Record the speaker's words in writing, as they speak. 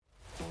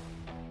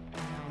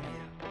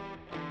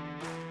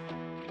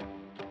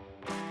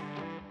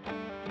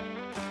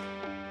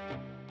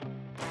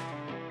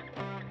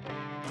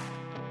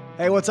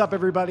Hey, what's up,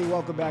 everybody?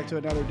 Welcome back to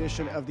another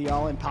edition of the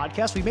All In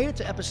Podcast. We made it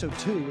to episode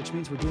 2, which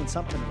means we're doing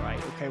something right.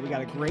 Okay, we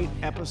got a great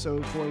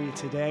episode for you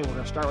today. We're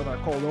going to start with our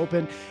cold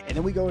open, and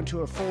then we go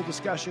into a full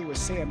discussion with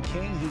Sam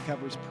King. He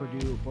covers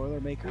Purdue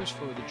Boilermakers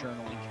for the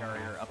Journal and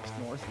Carrier up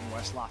north in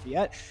West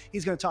Lafayette.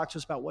 He's going to talk to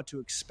us about what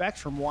to expect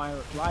from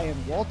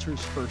Ryan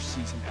Walters' first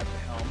season at the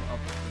helm of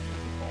the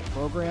Purdue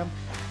football program,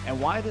 and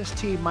why this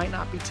team might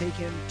not be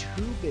taking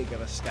too big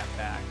of a step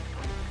back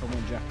from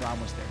when Jeff Brohm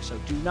was there. So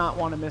do not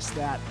want to miss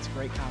that. It's a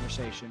great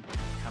conversation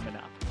coming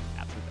up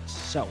after this.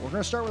 So we're going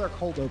to start with our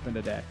cold open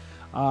today.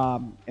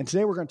 And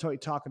today we're going to be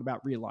talking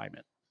about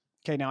realignment.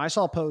 Okay, now I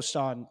saw a post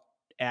on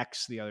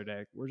X the other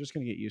day. We're just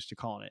going to get used to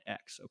calling it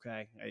X,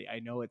 okay? I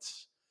know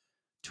it's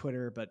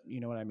Twitter, but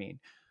you know what I mean.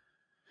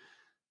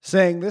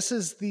 Saying this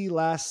is the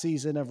last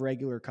season of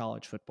regular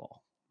college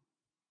football.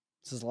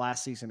 This is the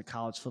last season of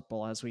college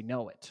football as we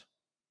know it.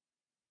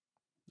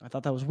 I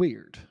thought that was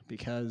weird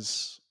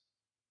because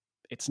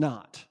it's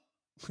not.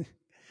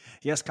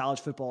 Yes, college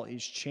football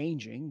is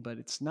changing, but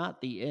it's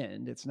not the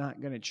end. It's not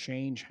going to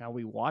change how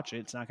we watch it.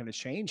 It's not going to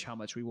change how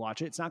much we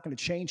watch it. It's not going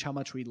to change how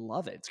much we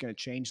love it. It's going to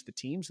change the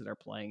teams that are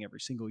playing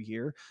every single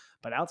year.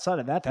 But outside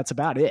of that, that's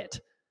about it.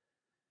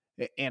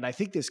 And I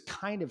think this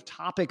kind of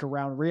topic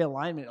around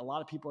realignment, a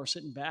lot of people are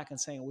sitting back and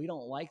saying, we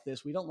don't like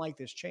this. We don't like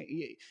this change.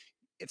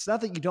 It's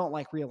not that you don't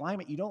like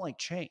realignment. You don't like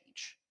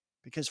change.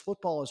 Because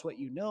football is what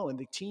you know, and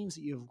the teams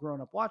that you've grown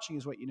up watching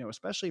is what you know,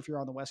 especially if you're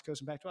on the West Coast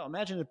and Pac-12.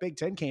 Imagine if Big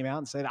Ten came out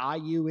and said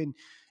IU and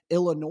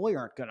Illinois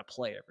aren't going to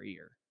play every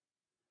year.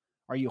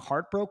 Are you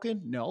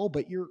heartbroken? No,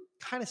 but you're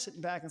kind of sitting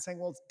back and saying,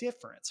 well, it's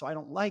different, so I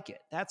don't like it.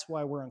 That's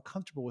why we're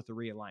uncomfortable with the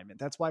realignment.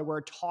 That's why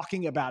we're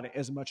talking about it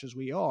as much as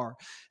we are.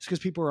 It's because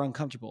people are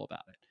uncomfortable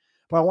about it.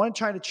 But I want to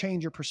try to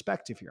change your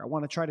perspective here. I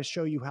want to try to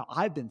show you how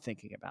I've been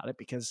thinking about it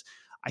because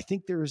I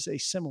think there is a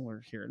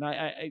similar here. And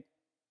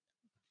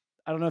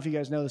I don't know if you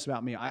guys know this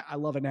about me. I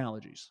love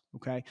analogies,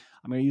 okay?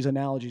 I'm going to use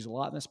analogies a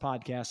lot in this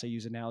podcast. I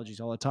use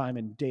analogies all the time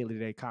in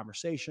day-to-day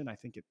conversation. I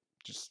think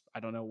I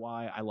don't know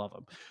why. I love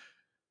them.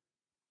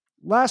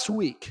 Last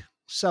week,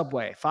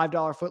 Subway,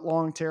 $5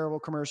 foot-long, terrible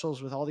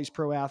commercials with all these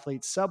pro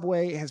athletes.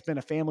 Subway has been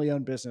a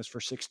family-owned business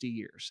for 60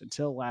 years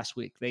until last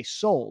week. They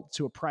sold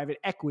to a private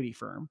equity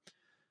firm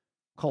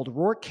called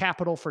Roark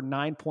Capital for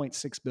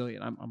 $9.6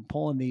 billion. I'm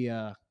pulling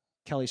the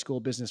Kelley School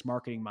Business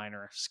Marketing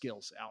minor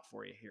skills out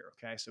for you here,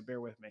 okay? So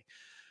bear with me.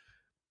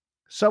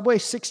 Subway,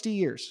 60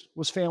 years,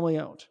 was family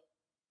owned,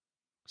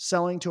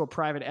 selling to a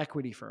private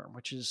equity firm,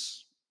 which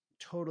is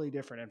totally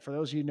different. And for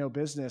those of you who know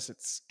business,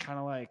 it's kind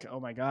of like, oh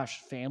my gosh,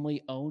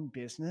 family owned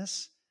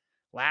business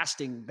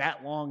lasting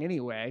that long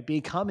anyway,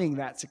 becoming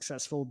that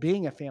successful,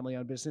 being a family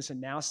owned business, and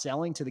now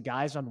selling to the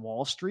guys on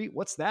Wall Street.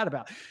 What's that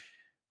about?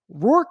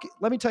 Roark,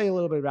 let me tell you a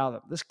little bit about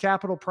them. This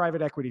capital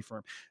private equity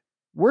firm,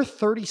 worth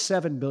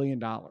 $37 billion.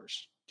 Do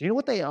you know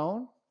what they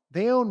own?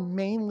 They own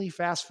mainly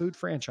fast food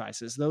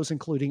franchises, those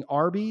including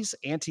Arby's,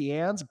 Auntie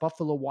Anne's,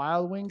 Buffalo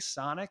Wild Wings,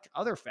 Sonic,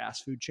 other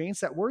fast food chains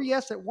that were,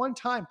 yes, at one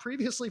time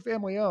previously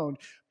family owned,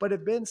 but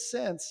have been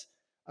since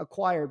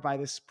acquired by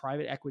this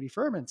private equity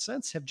firm and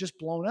since have just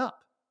blown up.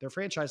 Their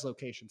franchise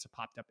locations have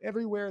popped up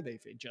everywhere.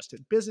 They've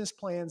adjusted business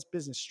plans,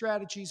 business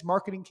strategies,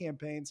 marketing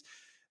campaigns.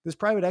 This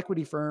private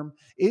equity firm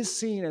is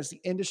seen as the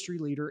industry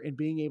leader in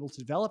being able to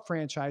develop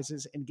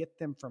franchises and get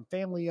them from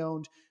family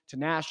owned to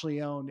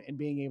nationally owned and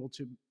being able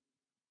to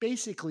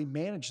basically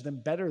manage them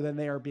better than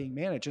they are being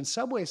managed. And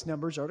Subway's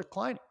numbers are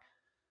declining.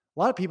 A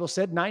lot of people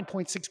said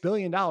 $9.6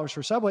 billion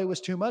for Subway was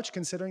too much,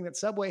 considering that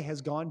Subway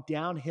has gone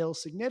downhill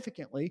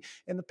significantly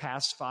in the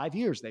past 5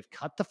 years. They've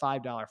cut the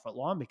 $5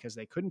 footlong because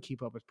they couldn't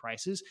keep up with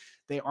prices.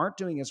 They aren't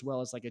doing as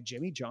well as like a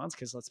Jimmy John's,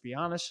 because let's be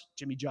honest,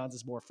 Jimmy John's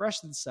is more fresh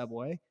than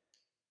Subway.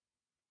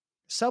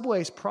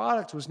 Subway's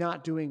product was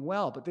not doing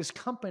well, but this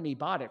company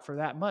bought it for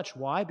that much.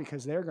 Why?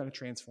 Because they're going to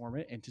transform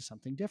it into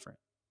something different,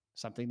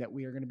 something that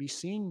we are going to be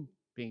seeing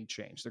being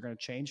changed. They're going to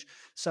change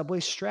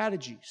Subway's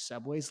strategy,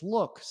 Subway's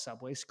look,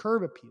 Subway's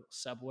curb appeal,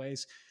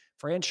 Subway's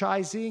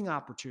franchising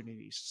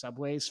opportunities,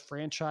 Subway's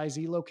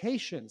franchisee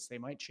locations. They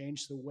might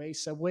change the way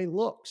Subway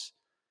looks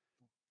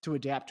to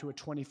adapt to a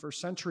 21st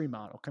century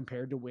model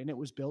compared to when it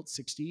was built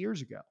 60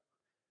 years ago.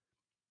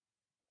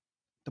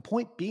 The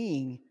point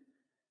being,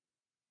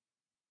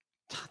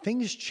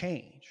 things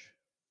change.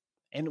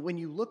 And when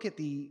you look at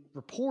the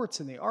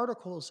reports and the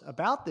articles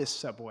about this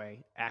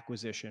Subway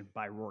acquisition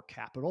by Roark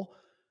Capital,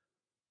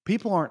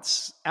 people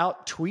aren't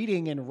out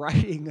tweeting and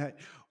writing that,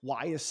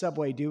 why is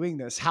Subway doing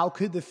this? How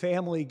could the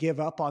family give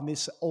up on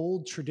this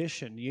old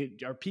tradition?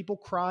 Are people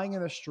crying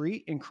in the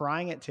street and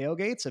crying at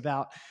tailgates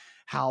about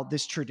how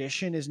this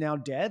tradition is now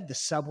dead? The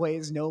Subway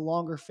is no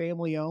longer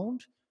family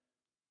owned?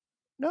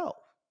 No,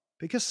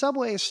 because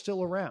Subway is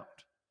still around.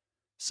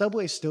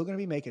 Subway is still going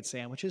to be making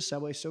sandwiches.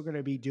 Subway is still going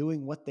to be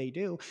doing what they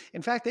do.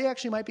 In fact, they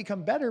actually might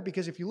become better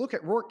because if you look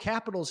at Roark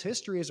Capital's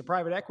history as a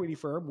private equity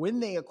firm,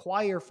 when they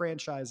acquire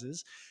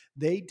franchises,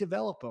 they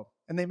develop them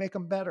and they make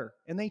them better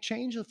and they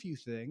change a few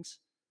things.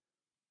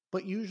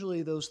 But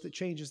usually the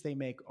changes they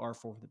make are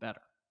for the better.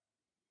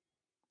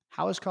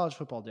 How is college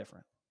football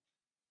different?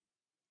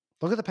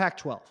 Look at the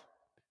Pac-12.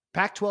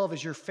 Pac-12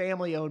 is your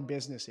family-owned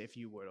business, if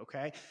you would,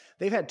 okay?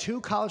 They've had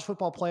 2 college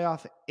football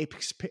playoff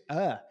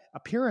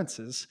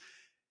appearances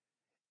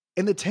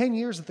in the 10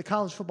 years that the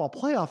college football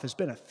playoff has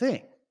been a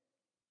thing.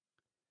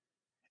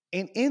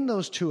 And in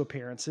those 2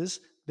 appearances,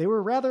 they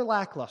were rather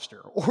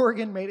lackluster.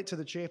 Oregon made it to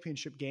the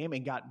championship game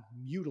and got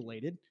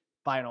mutilated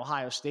by an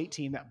Ohio State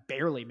team that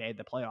barely made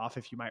the playoff,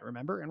 if you might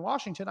remember. And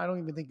Washington, I don't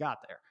even think got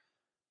there.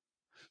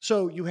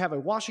 So you have a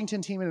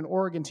Washington team and an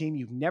Oregon team.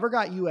 You've never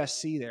got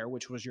USC there,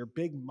 which was your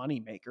big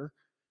moneymaker.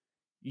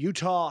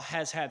 Utah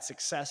has had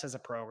success as a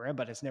program,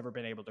 but has never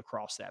been able to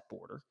cross that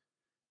border.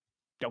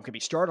 Don't get me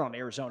started on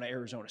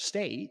Arizona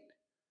State.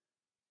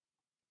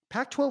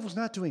 Pac-12 was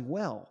not doing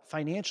well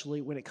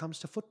financially when it comes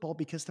to football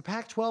because the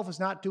Pac-12 was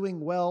not doing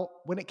well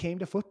when it came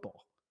to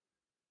football.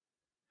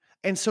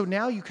 And so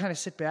now you kind of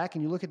sit back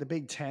and you look at the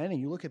Big Ten and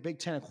you look at Big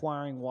Ten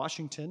acquiring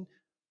Washington,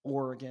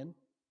 Oregon,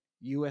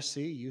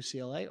 USC,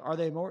 UCLA.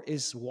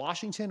 Is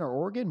Washington or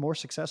Oregon more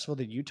successful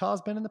than Utah has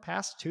been in the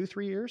past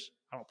 2-3 years?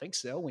 I don't think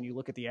so when you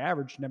look at the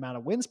average amount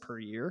of wins per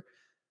year.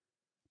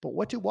 But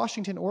what do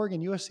Washington,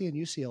 Oregon, USC, and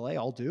UCLA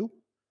all do?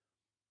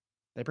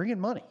 They bring in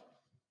money.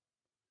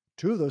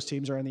 2 of those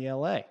teams are in the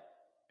LA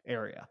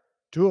area.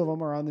 2 of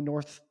them are on the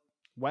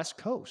Northwest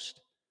coast.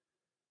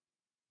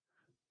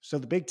 So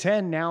the Big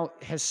Ten now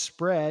has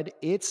spread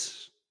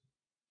its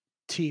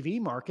TV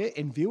market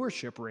and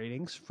viewership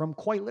ratings from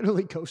quite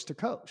literally coast to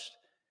coast,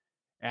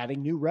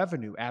 adding new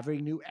revenue,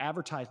 adding new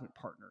advertisement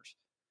partners.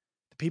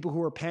 The people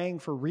who are paying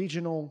for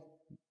regional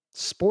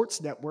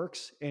sports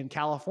networks in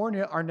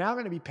California are now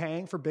going to be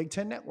paying for Big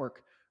Ten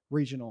Network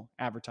regional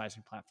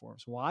advertising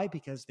platforms. Why?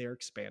 Because they're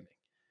expanding.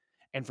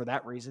 And for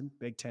that reason,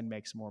 Big Ten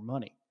makes more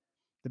money.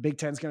 The Big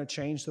Ten is going to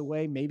change the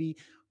way maybe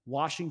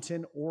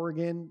Washington,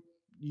 Oregon,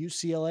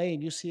 UCLA,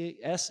 and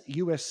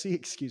USC,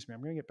 excuse me,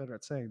 I'm going to get better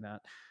at saying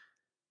that.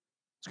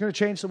 It's going to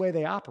change the way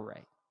they operate.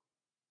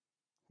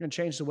 It's going to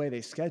change the way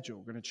they schedule.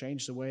 We're going to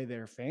change the way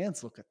their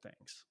fans look at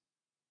things.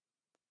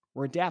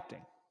 We're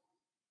adapting.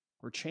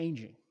 We're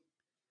changing.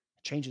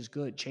 Change is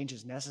good. Change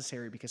is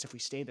necessary because if we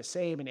stay the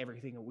same in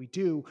everything that we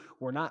do,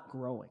 we're not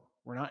growing.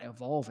 We're not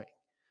evolving.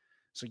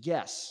 So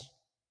yes,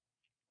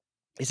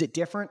 is it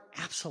different?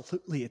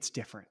 Absolutely, it's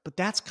different. But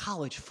that's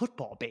college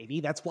football,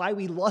 baby. That's why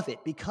we love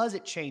it, because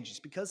it changes,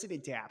 because it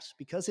adapts,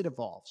 because it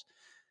evolves.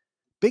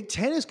 Big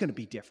Ten is going to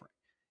be different.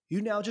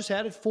 You now just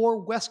added 4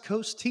 West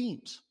Coast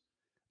teams.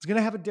 It's going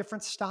to have a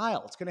different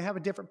style. It's going to have a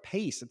different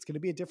pace. It's going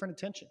to be a different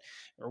attention.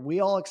 Are we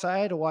all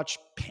excited to watch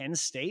Penn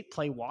State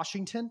play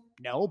Washington?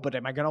 No, but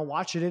am I going to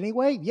watch it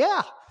anyway?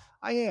 Yeah,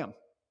 I am.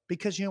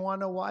 Because you want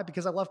to know why?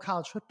 Because I love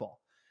college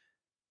football.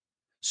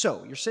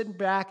 So you're sitting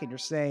back and you're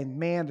saying,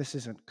 man, this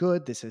isn't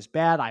good. This is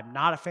bad. I'm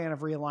not a fan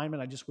of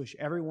realignment. I just wish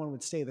everyone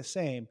would stay the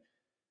same.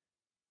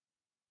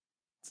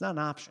 It's not an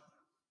option.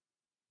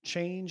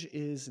 Change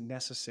is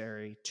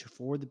necessary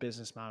for the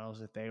business models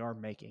that they are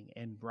making.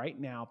 And right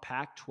now,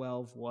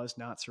 Pac-12 was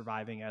not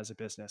surviving as a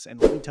business.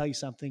 And let me tell you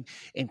something,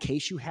 in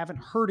case you haven't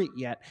heard it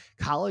yet,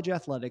 college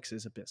athletics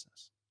is a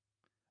business.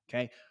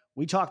 Okay.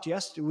 We talked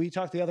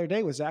the other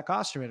day with Zach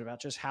Osterman about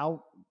just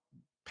how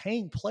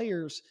paying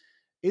players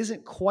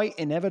isn't quite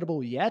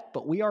inevitable yet,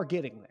 but we are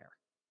getting there.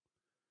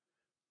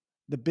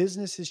 The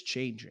business is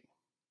changing.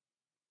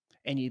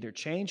 And you either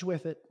change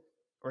with it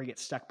or you get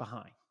stuck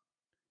behind.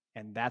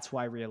 And that's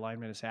why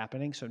realignment is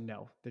happening. So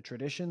no, the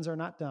traditions are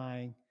not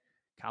dying.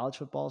 College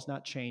football is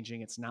not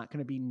changing. It's not going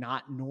to be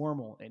not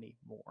normal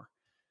anymore.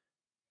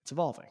 It's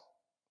evolving.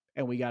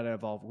 And we got to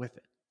evolve with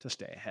it to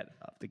stay ahead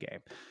of the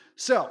game.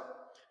 So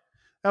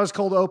that was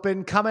Cold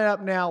Open. Coming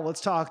up now, let's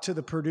talk to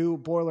the Purdue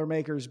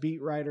Boilermakers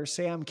beat writer,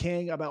 Sam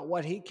King, about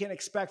what he can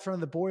expect from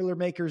the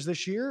Boilermakers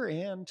this year.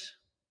 And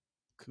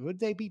could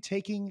they be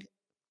taking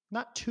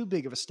not too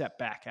big of a step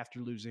back after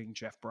losing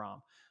Jeff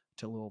Brom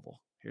to Louisville?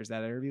 Here's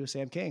that interview with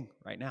Sam King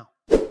right now.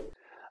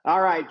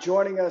 All right,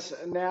 joining us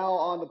now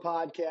on the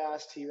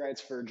podcast, he writes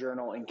for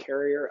Journal and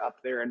Carrier up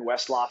there in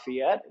West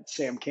Lafayette. It's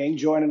Sam King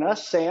joining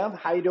us. Sam,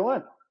 how you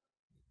doing?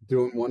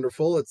 Doing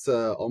wonderful. It's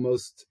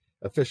almost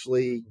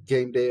officially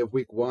game day of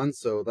week 1,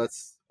 so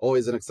that's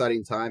always an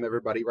exciting time.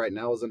 Everybody right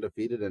now is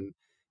undefeated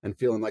and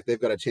feeling like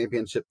they've got a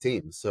championship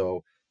team.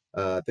 So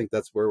I think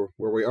that's where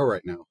we are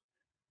right now.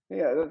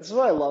 Yeah, that's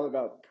what I love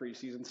about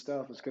preseason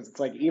stuff is because it's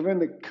like even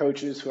the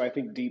coaches who I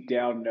think deep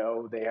down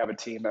know they have a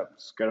team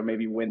that's going to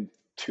maybe win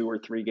 2 or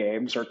 3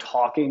 games are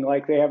talking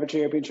like they have a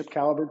championship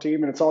caliber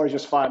team. And it's always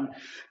just fun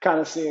kind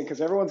of seeing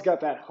because everyone's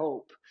got that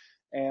hope.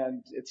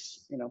 And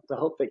it's, the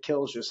hope that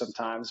kills you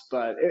sometimes.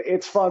 But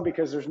it's fun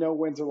because there's no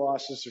wins or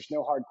losses. There's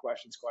no hard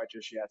questions quite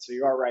just yet. So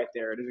you are right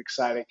there. It is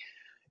exciting.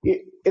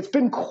 It's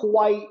been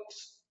quite,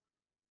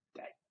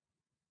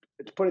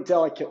 to put it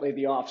delicately,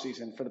 the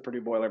offseason for the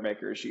Purdue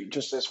Boilermakers.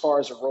 Just as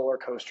far as a roller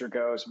coaster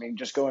goes, I mean,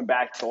 just going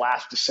back to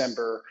last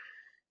December,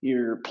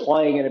 you're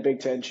playing in a Big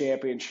Ten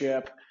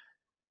championship.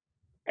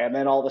 And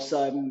then all of a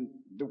sudden,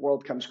 the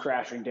world comes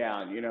crashing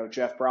down.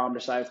 Jeff Brom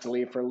decides to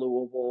leave for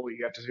Louisville.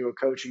 You have to do a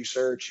coaching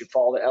search. You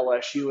fall to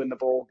LSU in the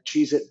bowl,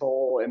 Cheez-It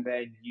Bowl, and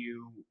then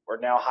you are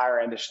now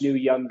hiring this new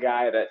young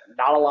guy that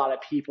not a lot of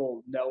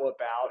people know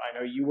about. I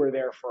know you were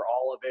there for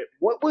all of it.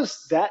 What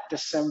was that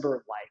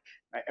December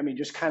like? I mean,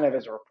 just kind of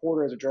as a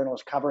reporter, as a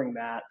journalist covering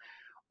that,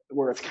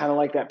 where it's kind of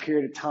like that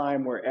period of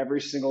time where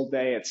every single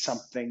day it's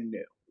something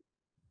new.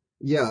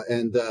 Yeah,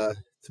 and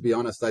to be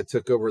honest, I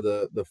took over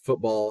the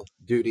football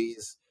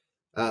duties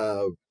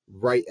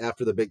right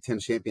after the Big Ten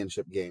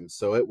championship game.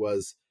 So it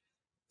was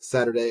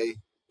Saturday,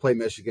 play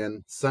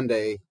Michigan.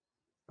 Sunday,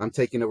 I'm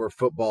taking over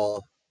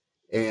football,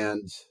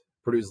 and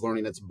Purdue's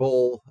learning its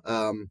bowl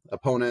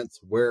opponent,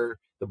 where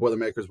the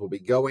Boilermakers will be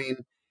going.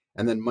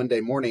 And then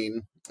Monday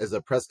morning is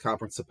a press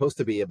conference supposed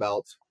to be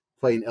about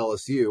playing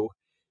LSU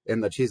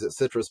in the Cheez-It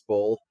Citrus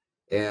Bowl.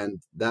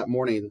 And that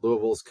morning,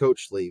 Louisville's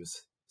coach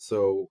leaves.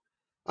 So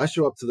I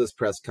show up to this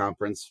press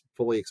conference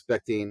fully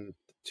expecting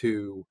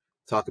to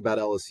talk about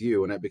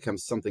LSU, and it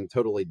becomes something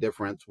totally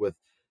different with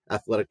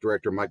athletic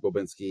director Mike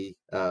Bobinski,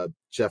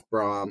 Jeff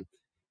Brom,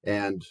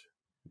 and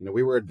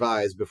we were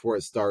advised before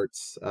it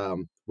starts.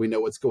 We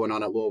know what's going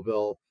on at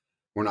Louisville.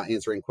 We're not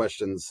answering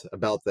questions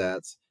about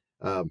that,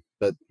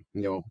 but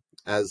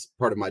as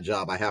part of my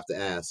job, I have to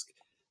ask,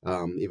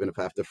 even if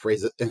I have to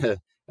phrase it in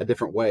a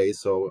different way.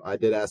 So I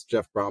did ask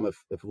Jeff Brom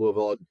if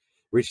Louisville had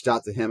reached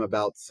out to him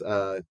about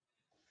the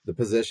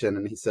position,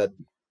 and he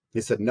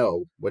said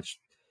no, which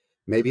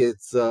maybe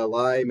it's a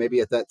lie.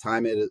 Maybe at that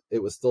time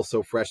it was still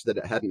so fresh that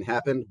it hadn't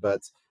happened.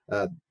 But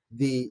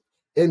the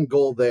end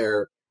goal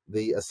there,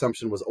 the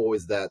assumption was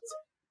always that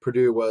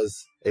Purdue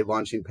was a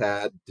launching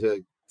pad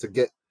to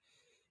get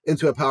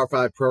into a Power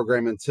 5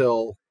 program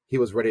until he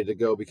was ready to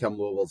go become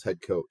Louisville's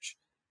head coach.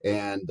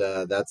 And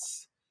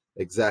that's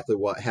exactly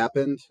what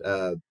happened.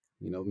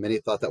 Many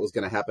thought that was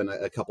going to happen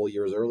a couple of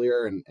years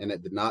earlier, and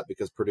it did not,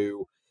 because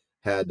Purdue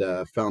had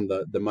found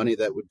the money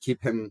that would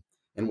keep him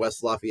in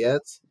West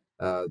Lafayette.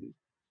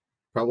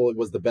 Probably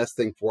was the best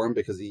thing for him,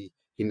 because he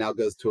now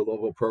goes to a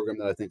Louisville program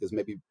that I think is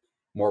maybe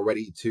more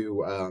ready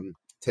to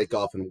take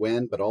off and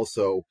win, but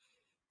also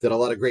did a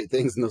lot of great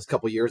things in those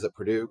couple of years at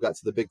Purdue. Got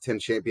to the Big Ten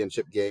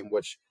championship game,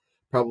 which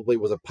probably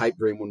was a pipe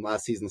dream when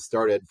last season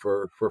started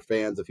for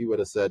fans. If you would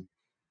have said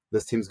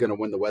this team's going to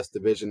win the West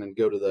Division and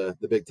go to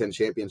the Big Ten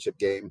championship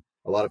game,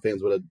 a lot of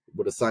fans would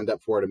have signed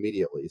up for it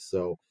immediately.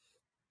 So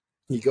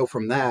you go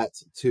from that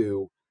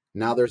to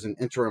now there's an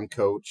interim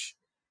coach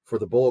for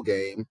the bowl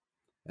game,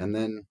 and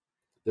then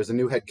there's a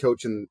new head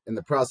coach in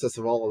the process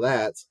of all of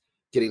that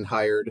getting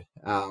hired.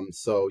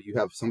 So you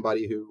have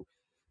somebody who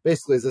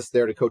basically is just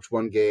there to coach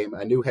one game,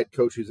 a new head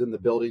coach who's in the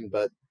building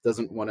but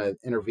doesn't want to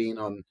intervene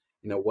on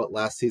what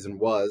last season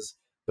was,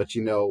 but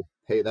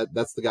hey,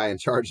 that's the guy in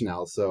charge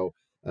now. So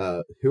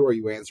who are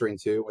you answering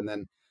to? And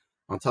then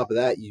on top of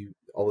that, you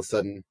all of a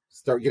sudden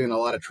start getting a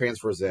lot of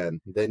transfers in.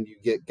 Then you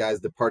get guys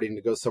departing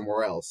to go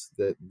somewhere else.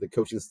 The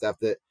coaching staff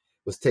that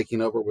was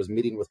taking over was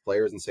meeting with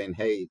players and saying,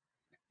 hey,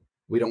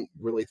 we don't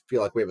really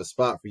feel like we have a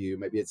spot for you.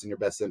 Maybe it's in your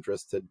best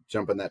interest to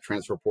jump in that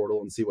transfer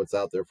portal and see what's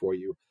out there for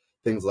you,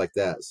 things like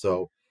that.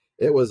 So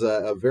it was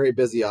a very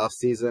busy off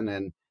season,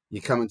 and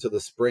you come into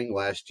the spring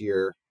last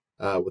year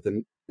with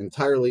an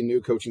entirely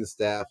new coaching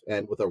staff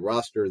and with a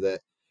roster that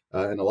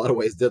in a lot of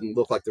ways didn't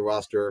look like the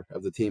roster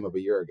of the team of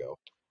a year ago.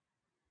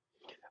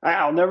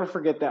 I'll never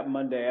forget that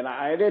Monday, and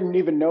I didn't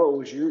even know it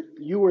was you.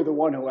 You were the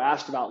one who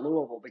asked about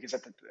Louisville, because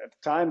at the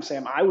time,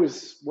 Sam, I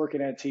was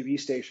working at a TV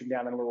station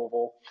down in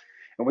Louisville,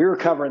 and we were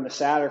covering the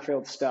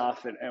Satterfield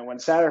stuff. And when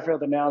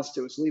Satterfield announced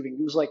it was leaving,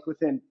 it was like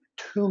within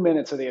 2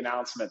 minutes of the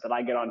announcement that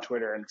I get on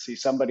Twitter and see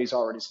somebody's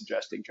already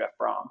suggesting Jeff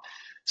Brom.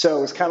 So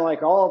it was kind of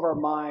like all of our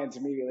minds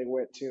immediately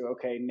went to,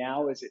 okay,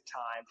 now is it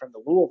time from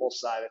the Louisville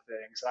side of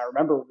things. And I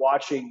remember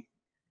watching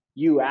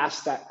you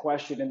ask that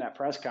question in that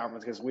press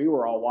conference, because we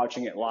were all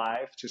watching it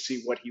live to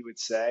see what he would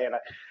say. And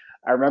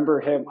I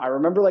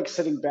remember like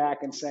sitting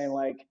back and saying,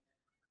 like,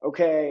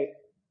 okay,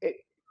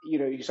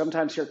 you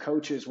sometimes hear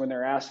coaches when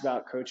they're asked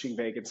about coaching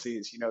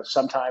vacancies,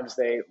 sometimes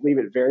they leave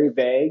it very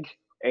vague,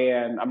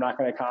 and I'm not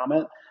going to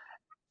comment,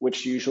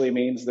 which usually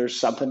means there's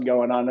something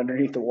going on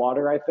underneath the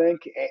water, I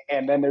think.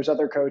 And then there's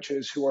other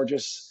coaches who are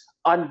just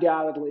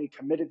undoubtedly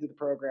committed to the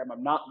program.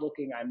 I'm not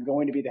looking, I'm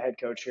going to be the head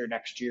coach here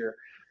next year.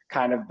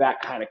 Kind of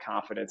that kind of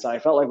confidence. I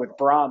felt like with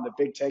Brom, the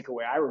big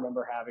takeaway I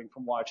remember having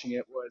from watching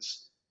it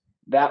was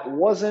that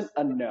wasn't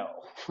a no.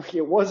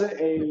 It wasn't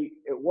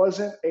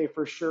a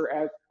for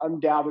sure,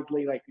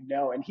 undoubtedly like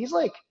no. And he's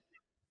like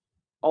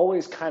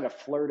always kind of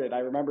flirted. I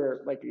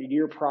remember like a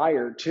year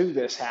prior to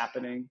this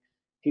happening,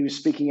 he was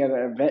speaking at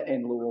an event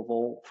in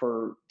Louisville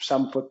for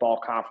some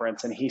football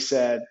conference, and he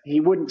said he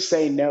wouldn't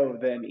say no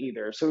then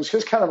either. So it was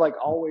just kind of like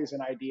always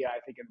an idea, I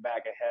think, in the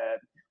back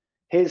of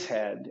his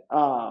head,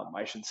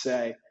 I should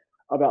say,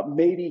 about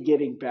maybe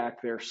getting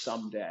back there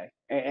someday.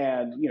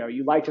 And,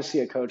 you like to see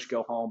a coach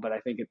go home, but I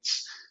think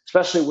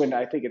especially when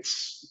I think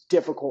it's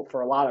difficult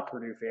for a lot of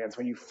Purdue fans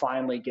when you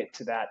finally get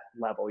to that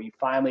level. You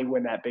finally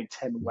win that Big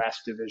Ten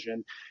West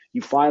division.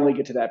 You finally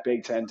get to that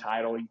Big Ten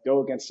title. You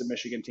go against a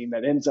Michigan team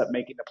that ends up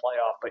making the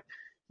playoff, but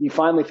you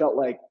finally felt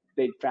like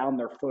they'd found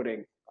their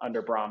footing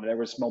under Brom. There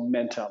was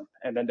momentum,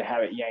 and then to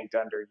have it yanked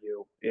under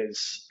you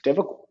is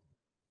difficult.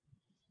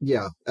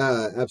 Yeah,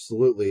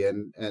 absolutely.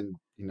 And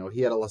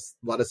he had a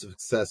lot of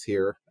success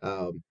here.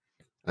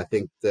 I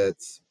think that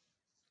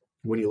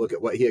when you look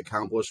at what he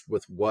accomplished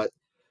with what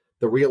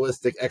the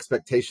realistic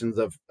expectations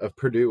of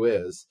Purdue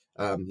is,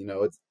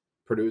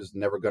 Purdue's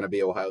never going to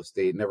be Ohio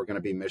State, never going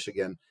to be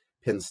Michigan,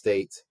 Penn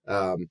State.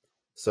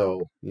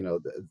 So,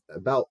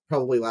 about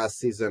probably last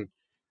season,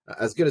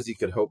 as good as you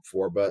could hope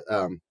for. But,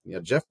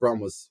 Jeff Brom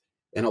was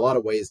in a lot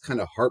of ways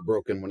kind of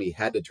heartbroken when he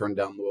had to turn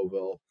down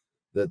Louisville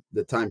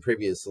the time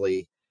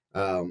previously.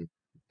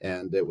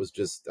 And it was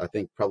just, I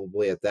think,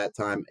 probably at that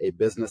time a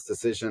business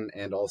decision.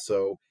 And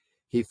also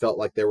he felt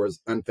like there was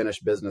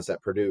unfinished business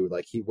at Purdue.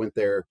 Like he went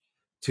there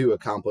to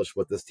accomplish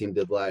what this team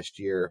did last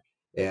year.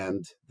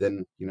 And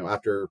then,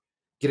 after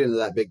getting to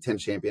that Big Ten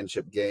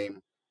championship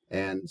game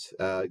and,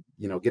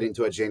 getting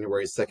to a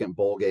January 2nd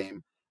bowl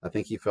game, I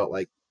think he felt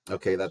like,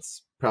 okay,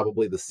 that's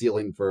probably the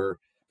ceiling for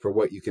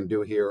what you can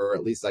do here, or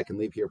at least I can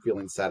leave here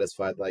feeling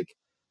satisfied. Like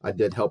I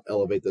did help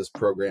elevate this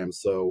program.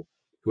 So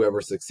whoever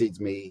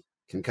succeeds me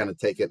can kind of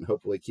take it and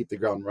hopefully keep the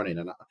ground running.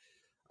 And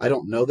I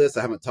don't know this.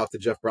 I haven't talked to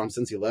Jeff Brom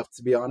since he left,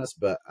 to be honest,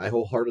 but I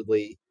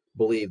wholeheartedly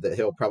believe that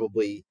he'll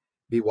probably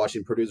be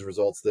watching Purdue's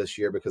results this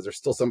year because there's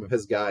still some of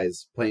his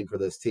guys playing for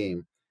this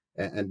team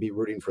and be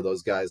rooting for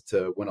those guys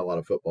to win a lot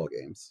of football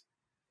games.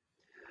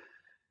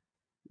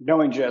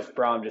 Knowing Jeff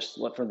Brom, just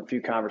from the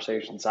few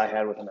conversations I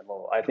had with him,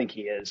 I think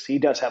he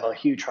does have a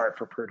huge heart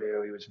for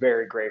Purdue. He was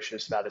very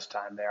gracious about his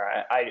time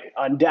there. I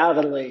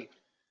undoubtedly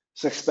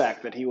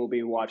suspect that he will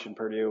be watching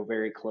Purdue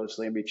very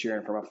closely and be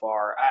cheering from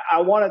afar. I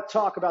want to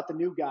talk about the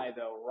new guy,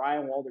 though,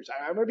 Ryan Walters.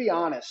 I'm going to be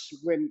honest.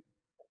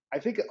 I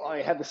think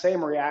I had the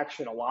same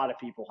reaction a lot of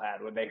people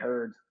had when they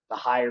heard the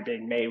hire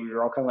being made. We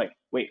were all kind of like,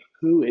 wait,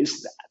 who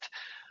is that?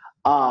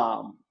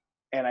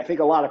 And I think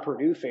a lot of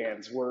Purdue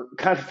fans were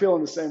kind of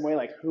feeling the same way,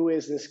 like, who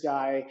is this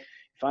guy?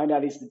 Find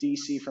out he's the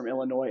DC from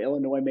Illinois.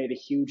 Illinois made a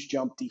huge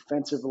jump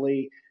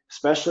defensively,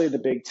 especially the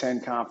Big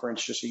Ten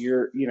Conference just a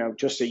year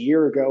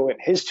ago. In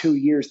his 2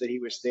 years that he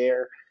was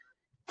there,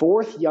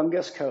 fourth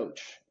youngest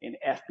coach in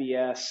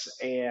FBS.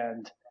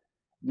 And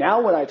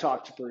now when I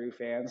talk to Purdue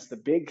fans, the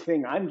big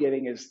thing I'm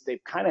getting is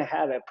they've kind of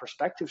had a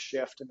perspective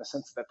shift in the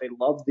sense that they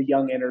love the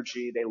young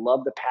energy. They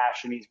love the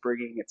passion he's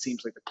bringing. It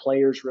seems like the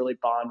players really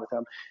bond with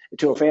him.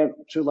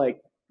 To like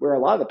where a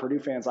lot of the Purdue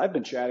fans I've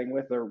been chatting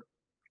with are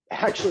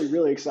actually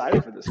really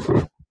excited for this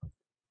game.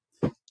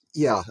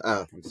 Yeah,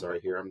 I'm sorry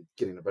here. I'm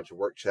getting a bunch of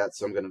work chats,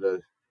 so I'm going to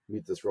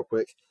mute this real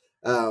quick.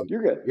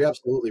 You're good. You're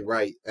absolutely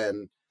right.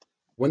 And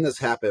when this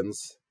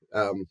happens,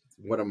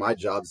 one of my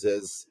jobs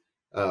is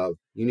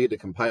you need to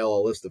compile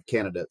a list of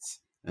candidates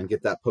and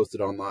get that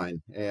posted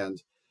online.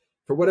 And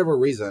for whatever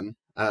reason,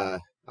 I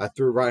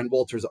threw Ryan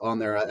Walters on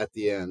there at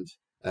the end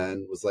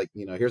and was like,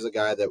 here's a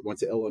guy that went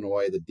to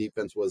Illinois. The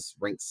defense was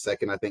ranked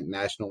second, I think,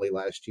 nationally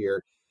last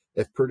year.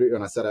 If Purdue,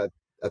 and I said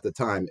at the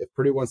time, if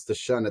Purdue wants to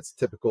shun its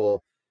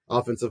typical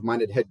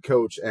offensive-minded head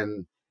coach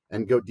and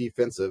go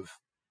defensive,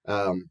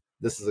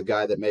 this is a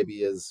guy that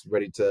maybe is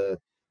ready to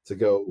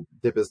go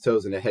dip his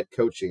toes into head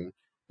coaching,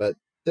 but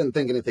didn't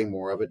think anything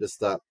more of it. Just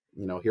thought,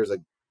 here's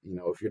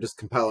if you're just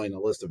compiling a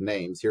list of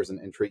names, here's an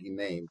intriguing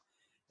name.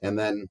 And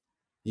then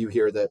you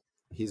hear that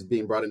he's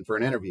being brought in for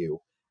an interview.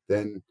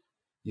 Then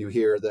you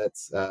hear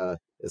that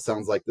it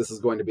sounds like this is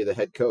going to be the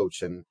head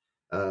coach. And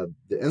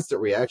the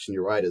instant reaction,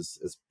 you're right,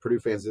 is Purdue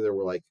fans either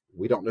were like,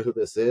 we don't know who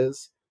this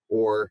is,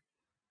 or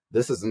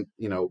this isn't,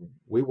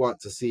 we want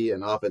to see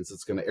an offense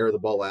that's going to air the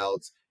ball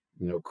out,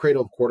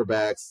 cradle of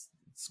quarterbacks,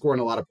 scoring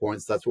a lot of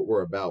points. That's what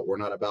we're about. We're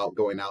not about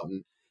going out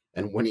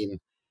and winning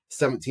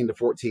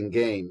 17-14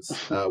 games,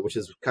 which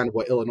is kind of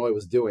what Illinois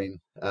was doing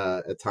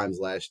at times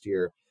last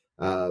year.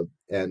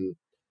 And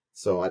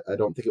so I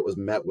don't think it was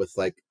met with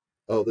like,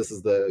 oh, this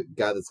is the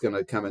guy that's going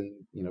to come and,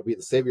 be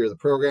the savior of the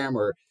program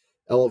or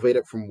elevate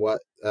it from what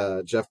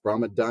Jeff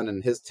Brom had done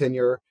in his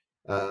tenure.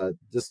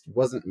 Just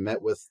wasn't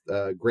met with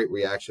great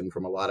reaction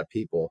from a lot of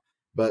people.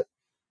 But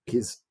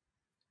he's,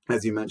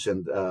 as you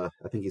mentioned, I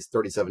think he's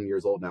 37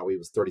 years old now. He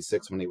was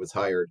 36 when he was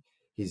hired.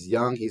 He's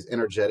young. He's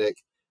energetic.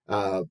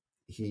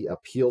 He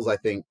appeals, I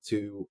think,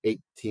 to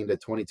 18 to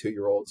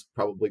 22-year-olds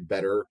probably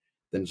better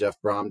than Jeff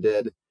Brom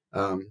did.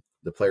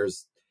 The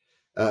players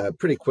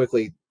pretty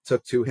quickly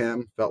took to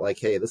him, felt like,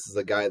 hey, this is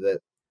a guy that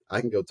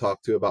I can go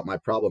talk to about my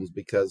problems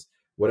because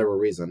whatever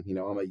reason,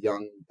 I'm a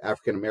young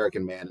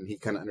African-American man and he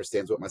kind of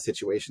understands what my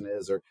situation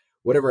is or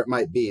whatever it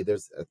might be. It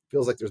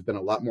feels like there's been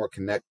a lot more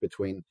connect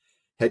between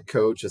head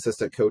coach,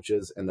 assistant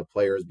coaches, and the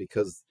players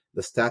because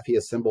the staff he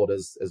assembled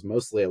is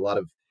mostly a lot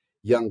of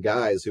young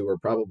guys who were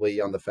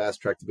probably on the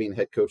fast track to being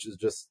head coaches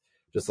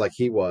just like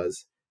he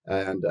was.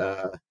 And,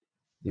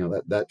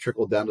 that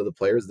trickled down to the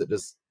players that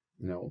just,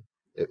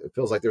 it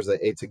feels like there's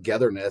a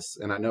togetherness.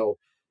 And I know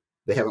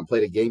they haven't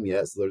played a game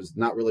yet, so there's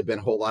not really been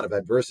a whole lot of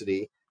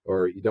adversity,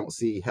 or you don't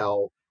see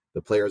how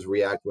the players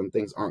react when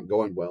things aren't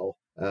going well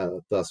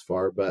thus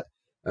far. But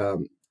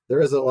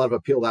there is a lot of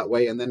appeal that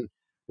way. And then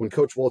when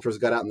Coach Walters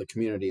got out in the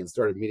community and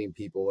started meeting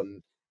people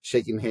and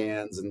shaking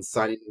hands and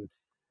signing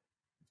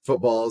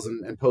footballs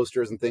and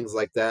posters and things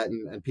like that,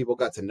 and people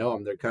got to know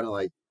him, they're kind of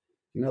like,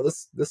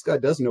 this guy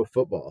does know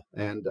football.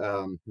 And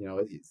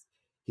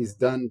he's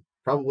done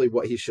probably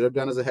what he should have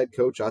done as a head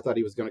coach. I thought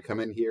he was going to come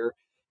in here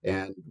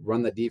and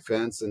run the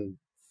defense and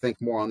think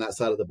more on that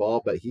side of the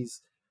ball, but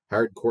he's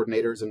hired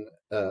coordinators and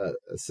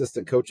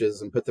assistant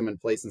coaches and put them in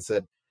place and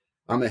said,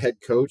 I'm a head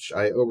coach,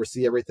 I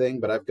oversee everything,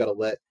 but I've got to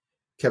let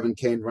Kevin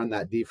Kane run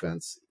that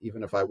defense.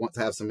 Even if I want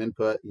to have some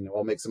input,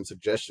 I'll make some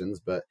suggestions,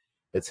 but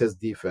it's his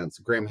defense.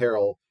 Graham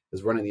Harrell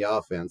is running the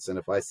offense, and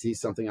if I see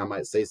something, I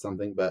might say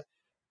something, but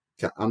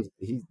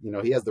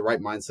he has the right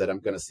mindset. I'm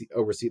going to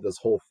oversee this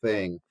whole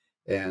thing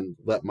and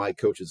let my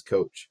coaches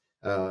coach.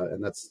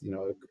 And that's,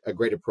 a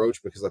great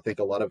approach, because I think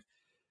a lot of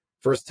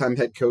first-time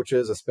head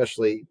coaches,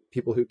 especially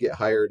people who get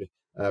hired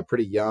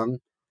pretty young,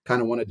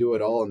 kind of want to do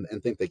it all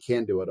and think they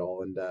can do it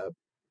all. And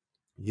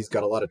he's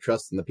got a lot of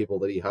trust in the people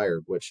that he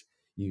hired, which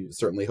you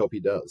certainly hope he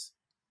does.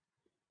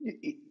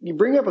 You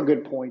bring up a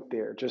good point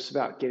there, just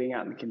about getting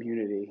out in the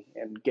community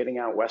and getting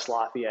out West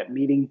Lafayette,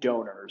 meeting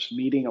donors,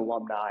 meeting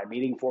alumni,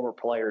 meeting former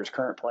players,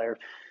 current players.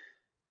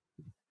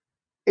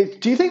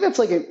 Do you think that's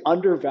like an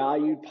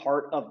undervalued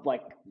part of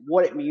like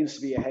what it means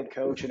to be a head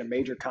coach in a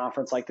major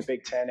conference like the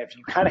Big Ten? If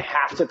you kind of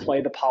have to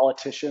play the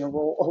politician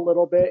role a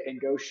little bit and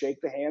go shake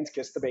the hands,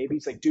 kiss the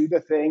babies, like do the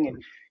thing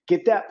and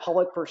get that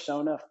public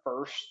persona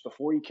first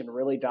before you can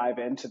really dive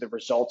into the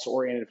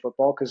results-oriented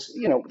football, because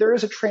there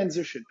is a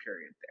transition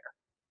period there.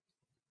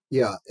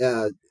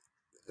 Yeah,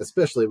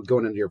 especially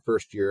going into your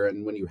first year,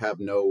 and when you have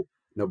no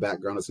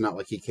background. It's not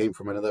like he came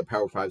from another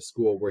Power 5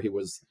 school where he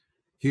was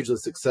hugely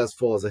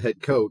successful as a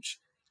head coach.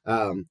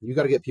 You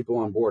got to get people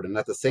on board. And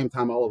at the same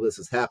time all of this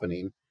is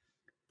happening,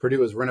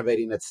 Purdue is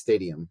renovating its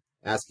stadium,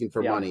 asking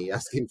for money,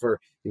 asking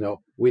for,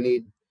 we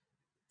need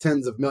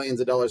tens of millions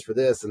of dollars for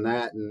this and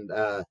that. And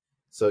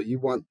so you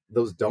want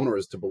those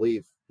donors to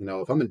believe,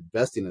 if I'm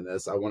investing in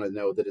this, I want to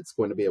know that it's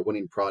going to be a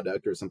winning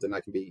product or something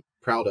I can be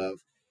proud of.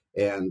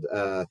 And,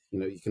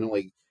 you can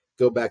only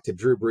go back to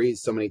Drew Brees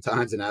so many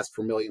times and ask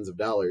for millions of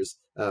dollars.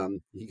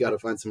 You got to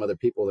find some other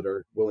people that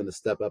are willing to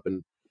step up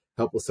and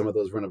help with some of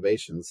those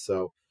renovations.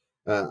 So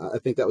I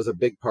think that was a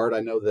big part. I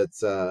know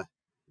that,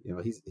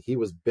 he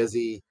was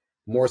busy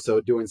more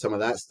so doing some of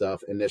that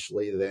stuff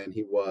initially than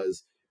he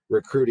was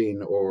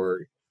recruiting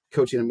or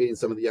coaching and meeting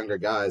some of the younger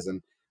guys.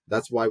 And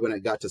that's why when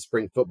it got to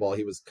spring football,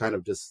 he was kind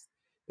of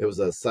it was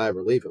a sigh of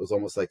relief. It was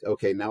almost like,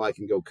 okay, now I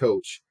can go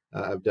coach.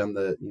 I've done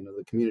the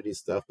community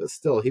stuff, but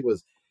still he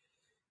was,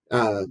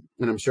 and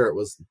I'm sure it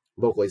was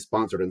locally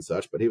sponsored and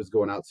such, but he was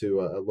going out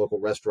to a local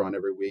restaurant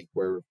every week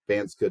where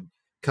fans could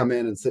come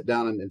in and sit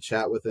down and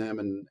chat with him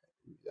and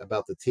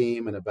about the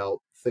team and about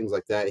things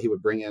like that. He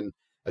would bring in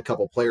a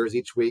couple players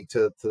each week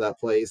to that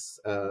place.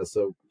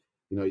 So,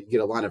 you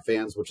get a line of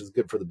fans, which is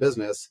good for the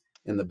business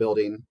in the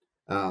building,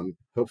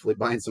 hopefully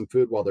buying some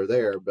food while they're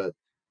there, but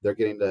they're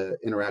getting to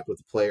interact with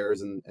the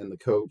players and the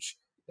coach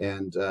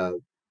and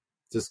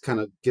just kind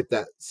of get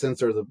that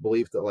sense or the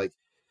belief that like,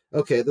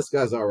 okay, this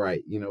guy's all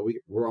right.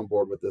 We're on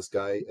board with this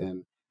guy.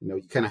 And,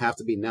 you kind of have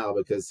to be now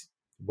because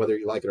whether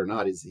you like it or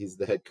not, he's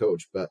the head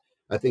coach. But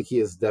I think he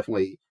has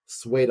definitely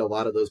swayed a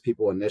lot of those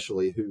people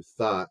initially who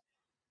thought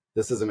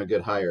this isn't a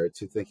good hire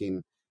to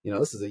thinking,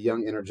 this is a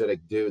young,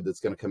 energetic dude that's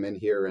going to come in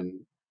here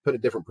and put a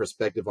different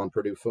perspective on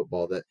Purdue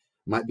football that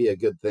might be a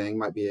good thing,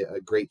 might be a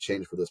great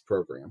change for this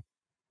program.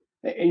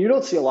 And you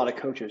don't see a lot of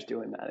coaches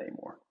doing that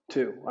anymore,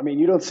 too. I mean,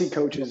 you don't see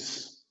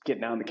coaches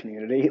getting out in the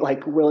community,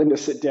 like willing to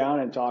sit down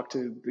and talk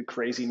to the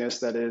craziness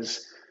that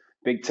is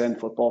Big Ten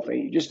football.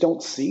 You just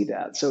don't see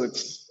that. So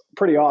it's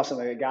pretty awesome.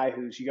 Like a guy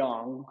who's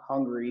young,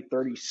 hungry,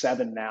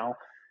 37 now,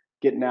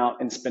 getting out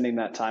and spending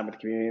that time with the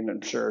community. And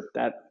I'm sure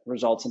that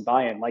results in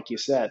buy-in, like you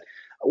said.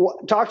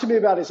 Talk to me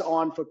about his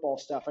on-football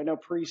stuff. I know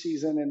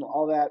preseason and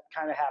all that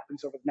kind of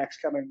happens over the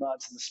next coming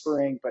months in the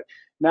spring, but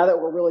now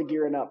that we're really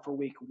gearing up for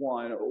week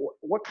one,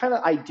 what kind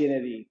of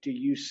identity do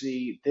you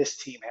see this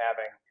team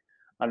having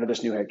under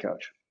this new head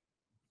coach?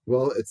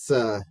 Well, it's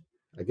I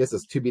guess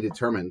it's to be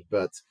determined,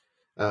 but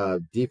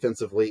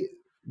defensively,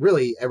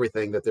 really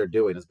everything that they're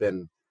doing has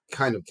been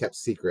kind of kept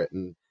secret.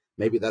 And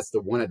maybe that's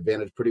the one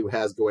advantage Purdue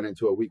has going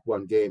into a week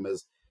one game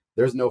is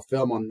there's no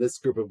film on this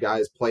group of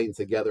guys playing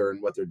together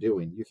and what they're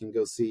doing. You can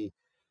go see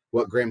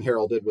what Graham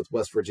Harrell did with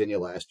West Virginia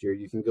last year.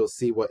 You can go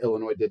see what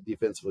Illinois did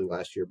defensively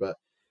last year, but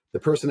the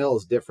personnel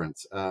is different.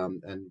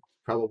 And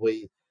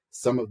probably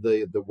some of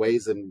the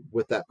ways and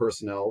with that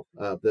personnel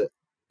that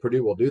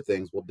Purdue will do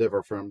things will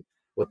differ from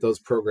what those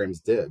programs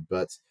did.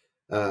 But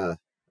I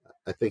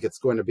think it's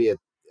going to be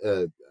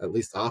at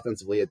least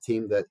offensively a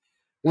team that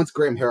once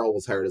Graham Harrell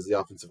was hired as the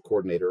offensive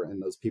coordinator and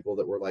those people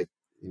that were like,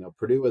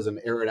 Purdue is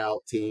an air it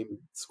out team,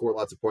 score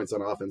lots of points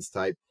on offense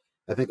type.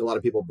 I think a lot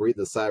of people breathe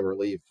a sigh of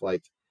relief.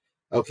 Like,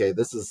 okay,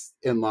 this is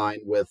in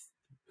line with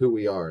who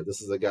we are.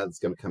 This is a guy that's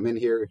going to come in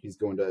here. He's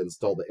going to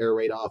install the air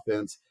raid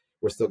offense.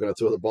 We're still going to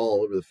throw the ball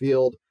all over the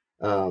field,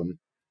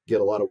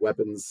 get a lot of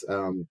weapons,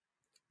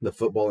 the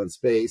football in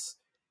space.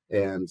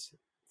 And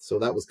so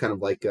that was kind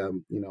of like,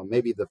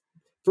 maybe the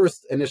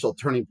first initial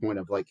turning point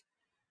of like,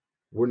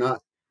 we're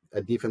not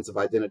a defensive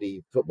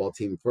identity football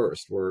team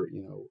first. We're,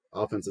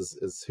 offense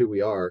is who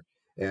we are.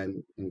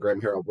 And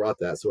Graham Harrell brought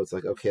that. So it's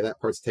like, okay,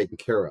 that part's taken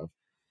care of.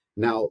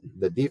 Now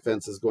the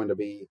defense is going to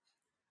be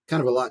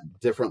kind of a lot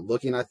different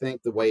looking. I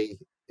think the way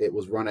it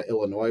was run at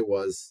Illinois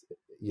was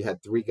you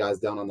had 3 guys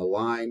down on the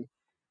line,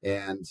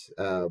 and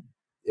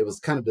it was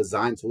kind of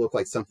designed to look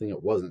like something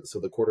it wasn't. So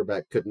the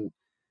quarterback couldn't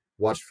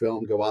watch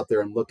film, go out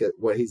there and look at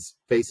what he's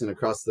facing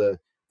across the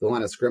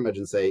line of scrimmage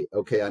and say,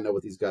 okay, I know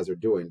what these guys are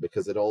doing,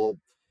 because it all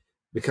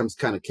becomes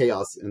kind of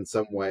chaos in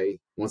some way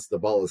once the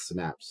ball is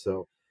snapped.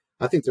 So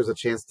I think there's a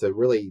chance to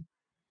really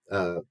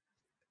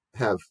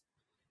have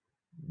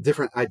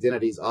different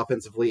identities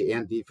offensively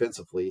and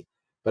defensively.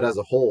 But as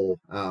a whole,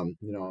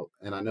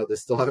 and I know they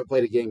still haven't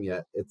played a game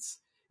yet,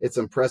 it's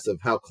impressive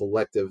how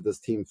collective this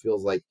team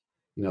feels like.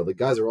 The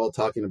guys are all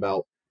talking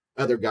about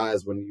other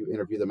guys when you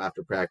interview them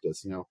after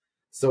practice.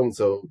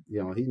 So-and-so,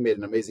 he made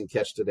an amazing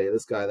catch today.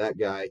 This guy, that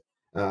guy.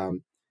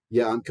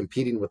 I'm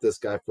competing with this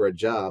guy for a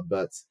job,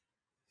 but,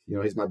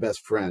 he's my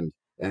best friend.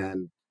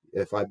 And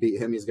if I beat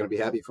him, he's going to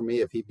be happy for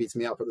me. If he beats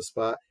me out for the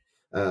spot,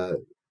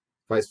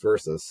 vice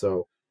versa.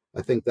 So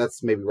I think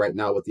that's maybe right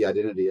now what the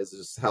identity is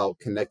just how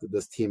connected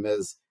this team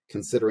is,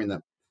 considering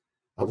that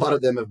a lot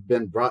of them have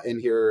been brought in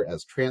here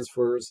as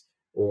transfers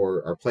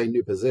or are playing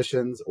new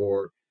positions,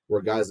 or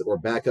were guys that were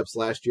backups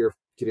last year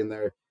getting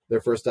their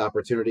first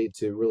opportunity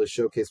to really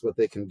showcase what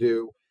they can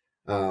do.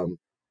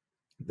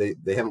 They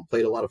haven't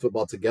played a lot of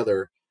football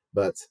together,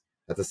 but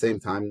at the same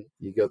time,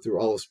 you go through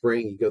all of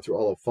spring, you go through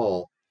all of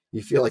fall,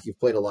 you feel like you've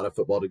played a lot of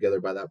football together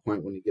by that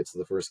point when you get to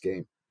the first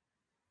game.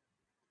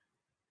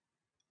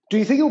 Do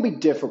you think it will be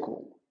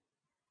difficult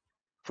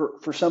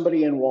for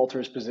somebody in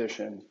Walter's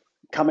position,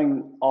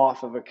 coming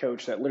off of a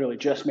coach that literally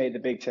just made the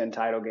Big Ten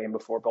title game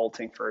before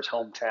bolting for his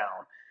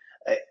hometown?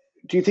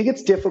 Do you think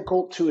it's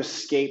difficult to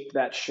escape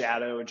that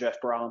shadow of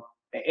Jeff Brom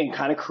and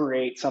kind of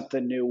create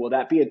something new? Will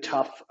that be a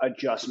tough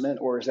adjustment,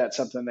 or is that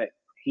something that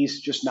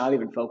he's just not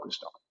even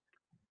focused on?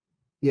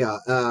 Yeah,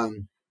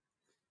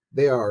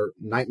 they are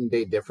night and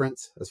day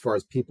difference as far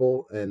as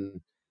people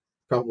and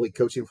probably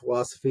coaching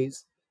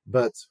philosophies.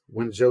 But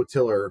when Joe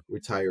Tiller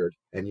retired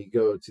and you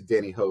go to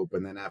Danny Hope,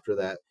 and then after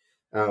that,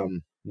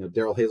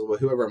 Daryl Hazelwood,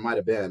 whoever it might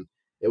have been,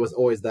 it was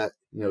always that,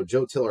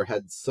 Joe Tiller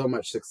had so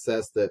much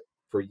success that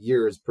for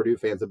years Purdue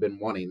fans have been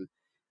wanting.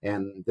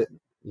 And that,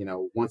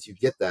 once you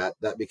get that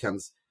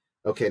becomes,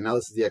 okay, now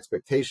this is the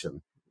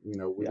expectation. We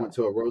went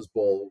to a Rose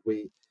Bowl.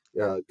 We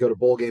go to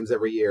bowl games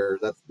every year.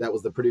 That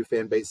was the Purdue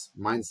fan base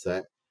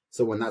mindset.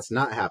 So when that's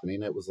not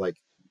happening, it was like,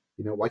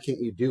 why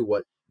can't you do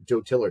what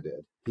Joe Tiller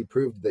did? He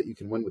proved that you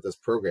can win with this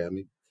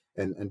program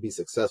and be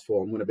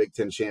successful and win a Big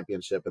Ten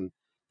championship and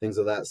things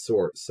of that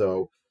sort.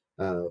 So,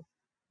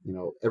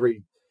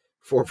 every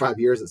 4 or 5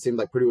 years, it seemed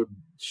like Purdue would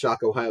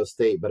shock Ohio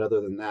State. But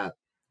other than that,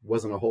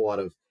 wasn't a whole lot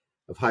of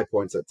high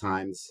points at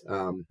times.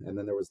 And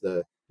then there was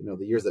the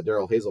years that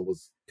Daryl Hazel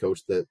was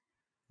coached, that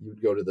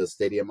you'd go to the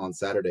stadium on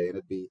Saturday and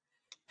it'd be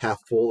half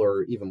full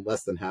or even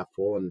less than half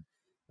full. And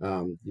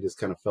you just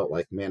kind of felt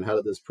like, man, how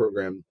did this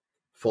program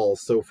fall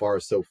so far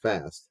so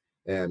fast?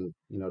 And,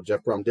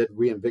 Jeff Brom did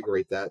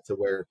reinvigorate that to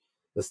where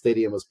the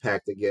stadium was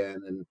packed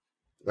again. And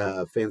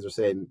fans are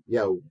saying,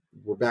 yeah,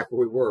 we're back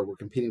where we were. We're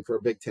competing for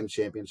a Big Ten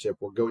championship.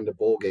 We're going to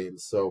bowl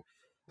games. So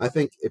I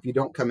think if you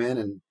don't come in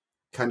and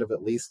kind of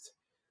at least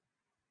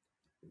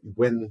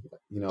win,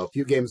 a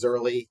few games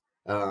early,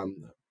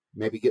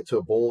 maybe get to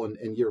a bowl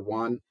in year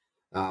one,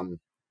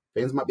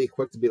 fans might be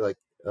quick to be like,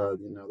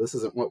 this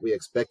isn't what we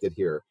expected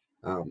here.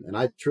 And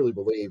I truly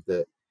believe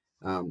that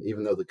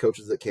even though the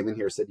coaches that came in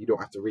here said you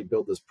don't have to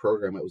rebuild this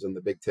program, it was in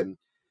the Big Ten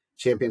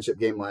championship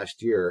game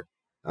last year.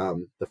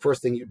 The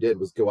first thing you did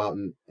was go out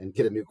and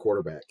get a new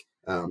quarterback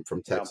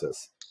from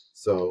Texas.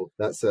 So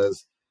that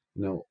says,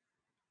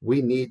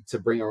 we need to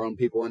bring our own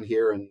people in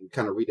here and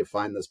kind of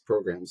redefine this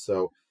program.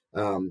 So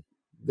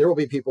there will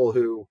be people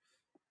who,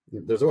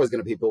 there's always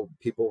going to be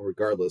people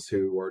regardless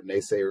who are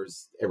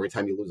naysayers every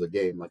time you lose a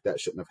game. Like, that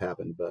shouldn't have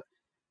happened. But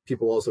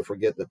people also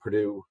forget that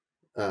Purdue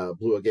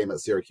blew a game at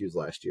Syracuse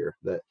last year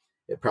that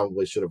it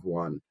probably should have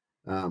won.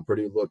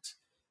 Purdue looked,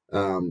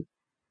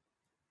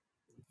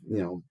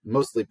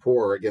 mostly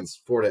poor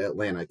against Florida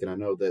Atlantic. And I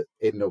know that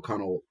Aiden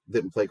O'Connell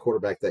didn't play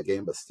quarterback that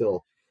game, but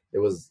still, it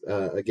was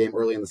a game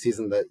early in the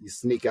season that you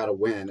sneak out a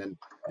win,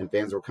 and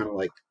fans were kind of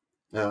like,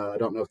 I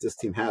don't know if this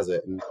team has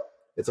it. And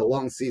it's a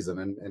long season,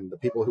 and the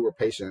people who were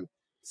patient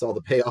saw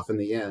the payoff in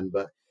the end.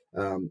 But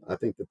I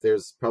think that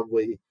there's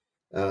probably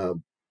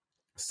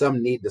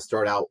some need to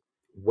start out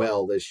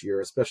well this year,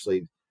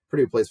 especially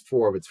Purdue plays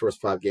 4 of its first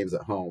 5 games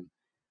at home.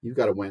 You've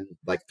got to win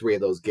like 3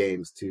 of those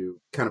games to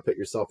kind of put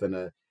yourself in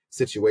a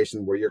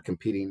situation where you're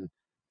competing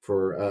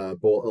for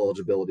bowl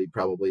eligibility,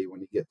 probably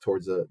when you get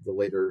towards the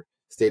later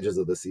stages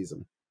of the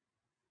season.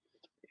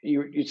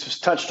 you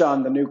just touched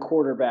on the new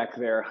quarterback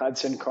there,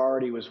 Hudson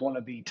Card. He was one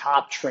of the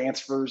top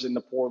transfers in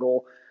the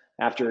portal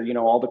after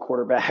all the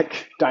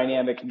quarterback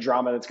dynamic and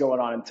drama that's going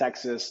on in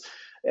Texas.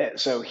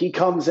 So he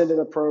comes into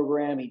the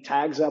program. He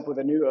tags up with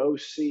a new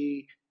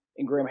OC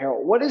in Graham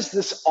Harrell. What is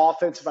this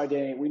offensive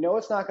identity? We know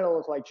it's not going to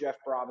look like Jeff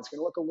Brom. It's going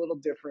to look a little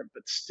different,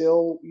 but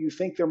still, you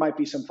think there might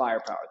be some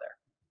firepower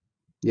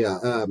there.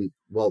 Yeah.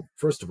 Well,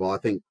 first of all, I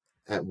think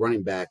at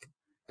running back,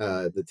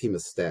 the team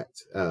is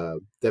stacked.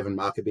 Devin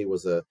Mockabee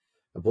was a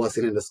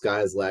blessing in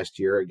disguise last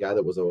year, a guy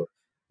that was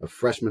a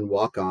freshman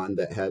walk-on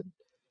that had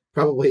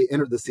probably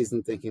entered the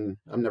season thinking,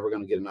 I'm never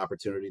going to get an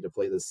opportunity to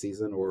play this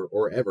season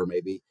or ever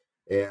maybe.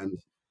 And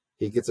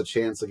he gets a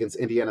chance against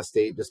Indiana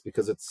State just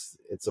because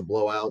it's a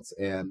blowout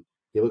and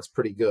he looks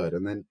pretty good.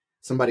 And then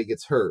somebody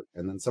gets hurt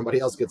and then somebody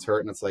else gets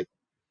hurt and it's like,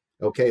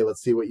 okay,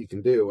 let's see what you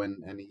can do.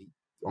 And he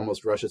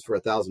almost rushes for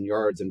 1,000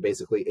 yards in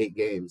basically 8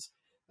 games.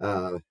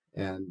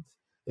 And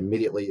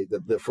immediately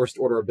the first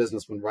order of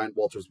business when Ryan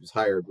Walters was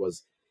hired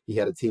was he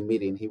had a team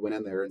meeting. He went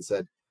in there and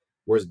said,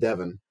 where's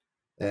Devin?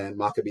 And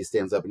Mockabee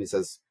stands up and he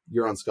says,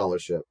 you're on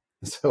scholarship.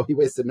 So he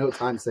wasted no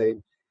time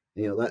saying,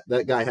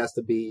 that guy has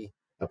to be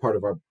a part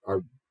of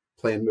our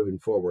plan moving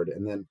forward.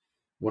 And then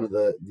one of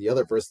the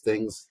other first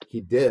things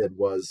he did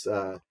was,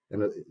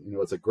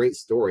 it's a great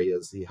story,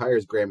 is he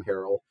hires Graham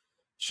Harrell,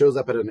 shows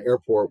up at an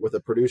airport with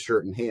a Purdue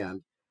shirt in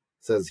hand,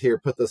 says, here,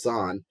 put this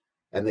on.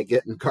 And they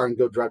get in the car and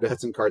go drive to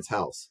Hudson Card's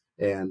house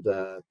and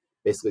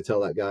basically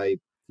tell that guy,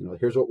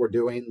 here's what we're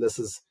doing. This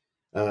is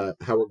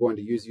how we're going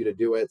to use you to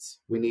do it.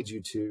 We need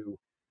you to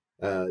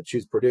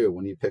choose Purdue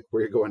when you pick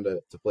where you're going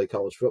to play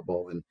college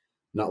football. And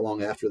not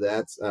long after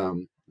that,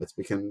 it's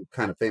become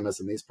kind of famous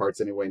in these parts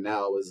anyway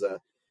now, is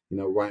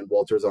Ryan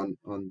Walters on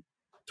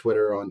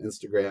Twitter, on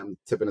Instagram,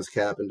 tipping his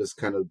cap and just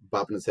kind of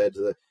bopping his head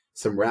to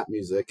some rap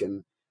music.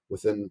 And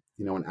within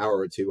an hour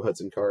or two,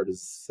 Hudson Card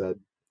has said,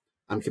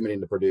 I'm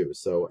committing to Purdue.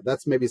 So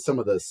that's maybe some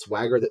of the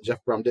swagger that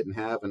Jeff Brom didn't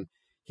have. And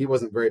he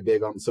wasn't very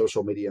big on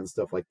social media and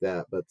stuff like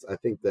that. But I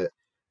think that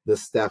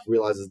this staff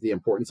realizes the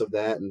importance of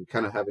that and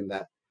kind of having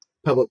that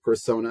public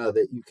persona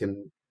that you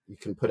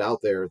can put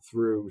out there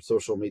through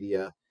social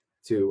media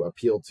to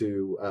appeal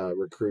to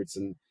recruits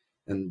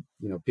and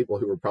people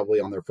who are probably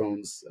on their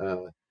phones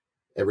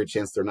every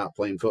chance they're not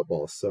playing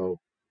football. So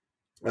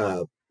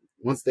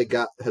once they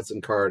got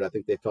Hudson Card, I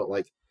think they felt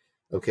like,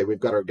 okay, we've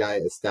got our guy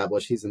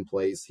established. He's in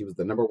place. He was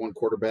the number 1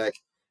 quarterback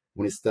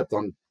when he stepped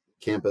on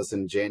campus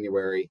in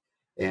January.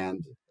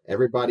 And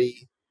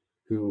everybody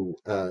who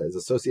is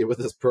associated with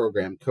this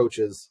program,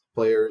 coaches,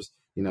 players,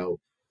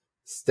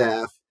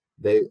 staff,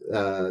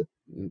 they'll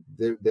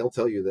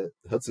tell you that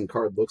Hudson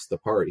Card looks the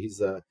part.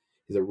 He's a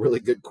really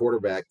good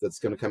quarterback that's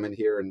going to come in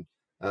here and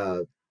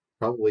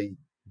probably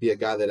be a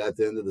guy that at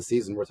the end of the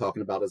season we're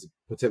talking about as a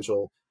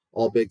potential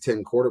all Big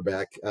Ten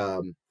quarterback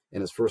in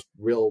his first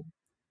real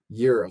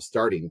year of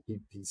starting.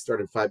 He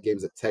started 5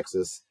 games at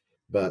Texas,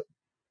 but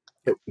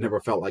it never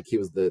felt like he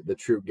was the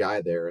true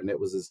guy there. And it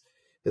was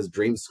his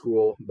dream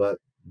school. But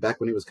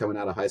back when he was coming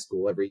out of high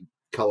school, every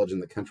college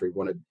in the country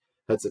wanted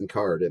Hudson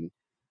Card. And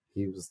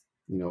he was,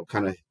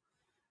 kind of,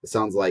 it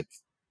sounds like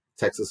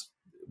Texas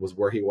was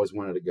where he always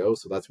wanted to go.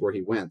 So that's where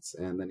he went.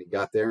 And then he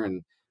got there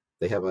and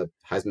they have a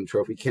Heisman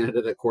Trophy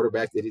candidate at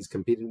quarterback that he's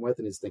competing with.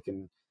 And he's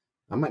thinking,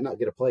 I might not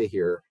get a play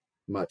here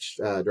much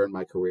during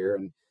my career.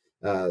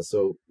 And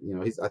so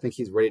I think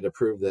he's ready to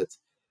prove that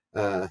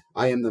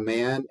I am the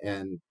man,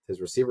 and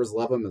his receivers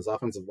love him. His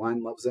offensive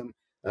line loves him.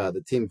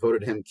 The team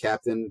voted him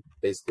captain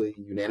basically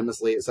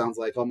unanimously, it sounds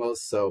like,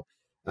 almost. So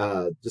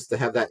just to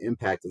have that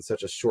impact in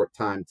such a short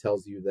time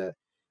tells you that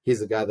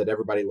he's a guy that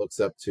everybody looks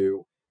up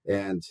to,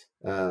 and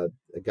a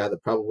guy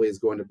that probably is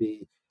going to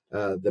be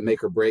the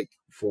make or break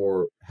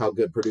for how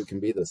good Purdue can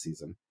be this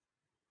season.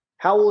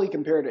 How will he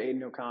compare to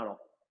Aiden O'Connell?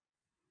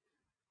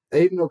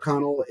 Aiden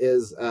O'Connell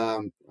is,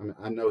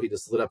 I know he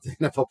just lit up the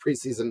NFL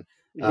preseason.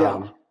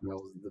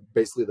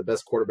 Basically the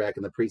best quarterback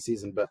in the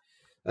preseason, but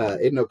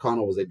Aiden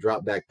O'Connell was a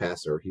drop back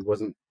passer. He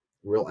wasn't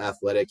real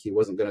athletic. He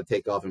wasn't going to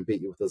take off and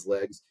beat you with his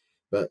legs,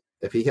 but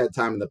if he had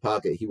time in the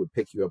pocket, he would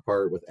pick you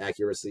apart with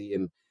accuracy.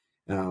 And,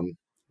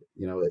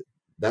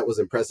 that was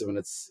impressive in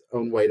its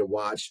own way to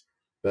watch.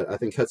 But I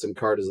think Hudson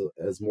Card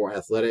is more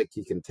athletic.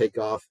 He can take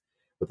off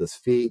with his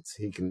feet.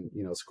 He can,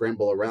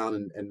 scramble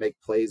around and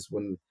make plays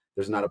when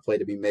there's not a play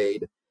to be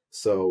made.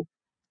 So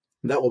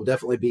that will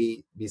definitely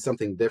be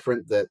something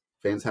different that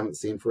fans haven't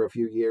seen for a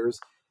few years,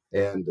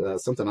 and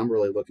something I'm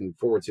really looking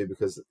forward to,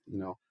 because,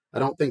 I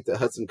don't think that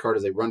Hudson Card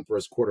is a run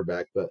first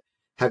quarterback, but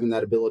having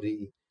that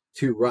ability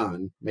to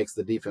run makes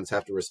the defense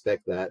have to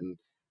respect that, and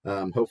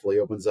hopefully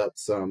opens up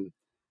some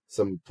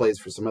plays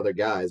for some other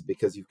guys,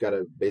 because you've got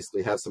to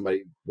basically have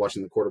somebody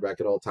watching the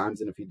quarterback at all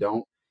times. And if you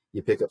don't,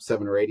 you pick up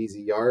 7 or 8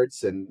 easy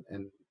yards and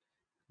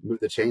move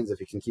the chains if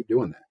you can keep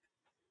doing that.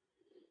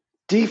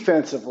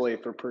 Defensively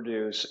for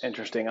Purdue is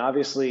interesting.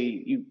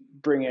 Obviously, you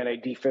bring in a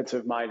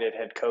defensive-minded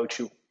head coach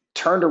who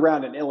turned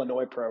around an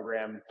Illinois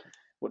program,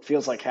 what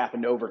feels like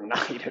happened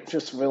overnight. It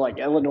just feels like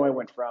Illinois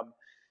went from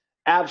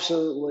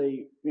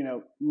absolutely,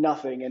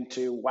 nothing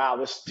into, wow,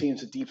 this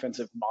team's a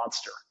defensive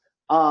monster.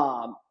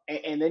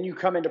 And then you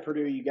come into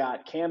Purdue, you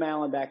got Cam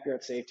Allen back there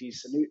at safety,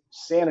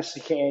 Santa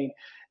Kane,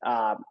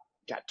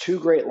 got two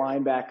great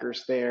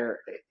linebackers there.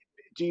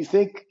 Do you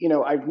think,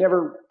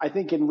 I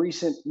think in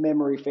recent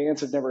memory,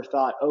 fans have never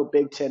thought, oh,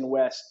 Big Ten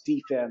West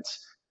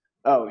defense,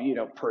 oh,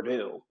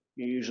 Purdue.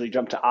 You usually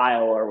jump to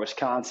Iowa or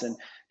Wisconsin.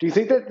 Do you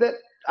think that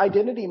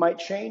identity might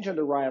change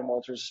under Ryan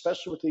Walters,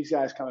 especially with these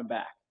guys coming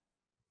back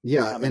and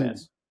Yeah, coming and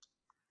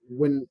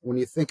in? when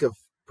you think of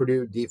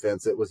Purdue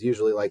defense, it was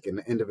usually like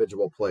an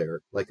individual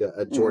player, like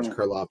a George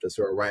Mm-hmm. Karlaftis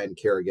or a Ryan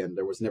Kerrigan.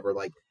 There was never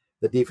like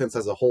the defense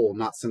as a whole,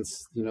 not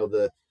since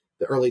the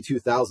early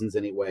 2000s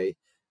anyway.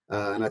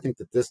 And I think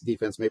that this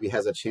defense maybe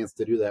has a chance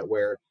to do that.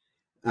 Where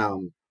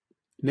um,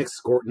 Nick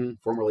Scorton,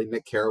 formerly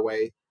Nick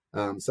Carraway,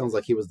 sounds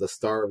like he was the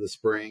star of the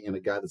spring and a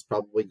guy that's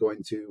probably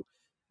going to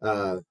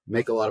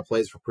make a lot of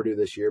plays for Purdue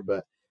this year.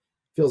 But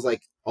feels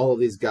like all of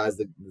these guys,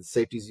 the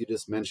safeties you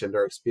just mentioned,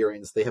 are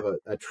experienced. They have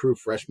a true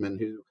freshman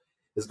who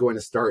is going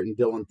to start in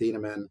Dylan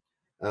Thieneman.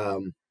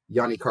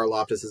 Yanni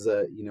Karlaftis is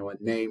a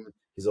name.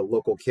 He's a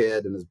local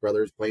kid, and his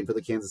brother's playing for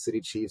the Kansas City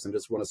Chiefs and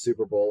just won a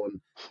Super Bowl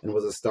and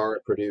was a star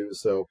at Purdue.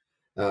 So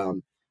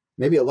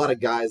maybe a lot of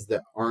guys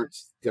that aren't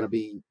going to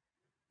be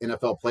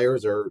NFL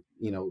players or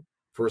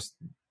first,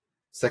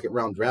 second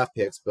round draft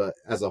picks, but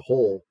as a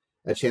whole,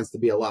 a chance to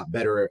be a lot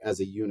better as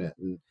a unit.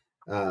 And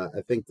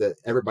I think that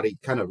everybody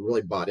kind of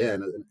really bought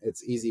in.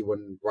 It's easy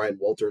when Ryan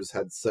Walters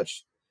had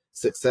such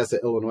success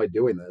at Illinois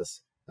doing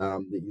this,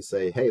 that you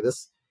say, hey,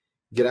 this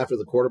get after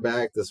the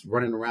quarterback, this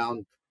running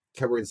around,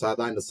 covering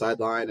sideline to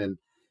sideline, and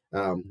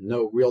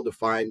no real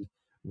defined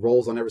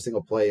roles on every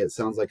single play. It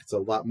sounds like it's a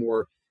lot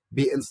more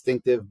be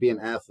instinctive, be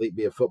an athlete,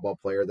 be a football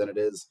player than it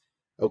is,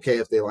 okay,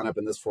 if they line up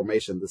in this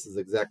formation, this is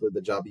exactly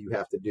the job you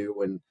have to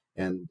do,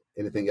 and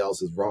anything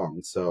else is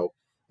wrong. So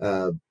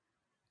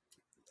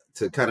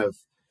to kind of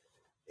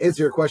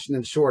answer your question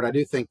in short, I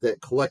do think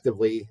that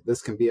collectively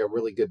this can be a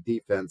really good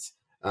defense.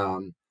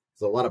 There's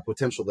a lot of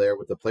potential there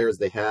with the players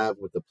they have,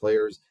 with the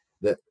players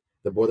that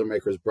the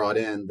Boilermakers brought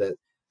in, that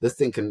this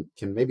thing can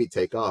maybe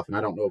take off. And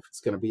I don't know if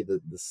it's going to be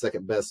the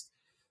second best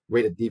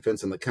rated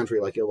defense in the country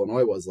like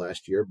Illinois was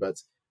last year,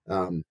 but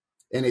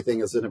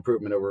anything is an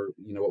improvement over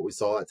what we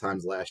saw at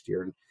times last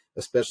year, and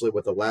especially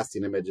with the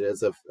lasting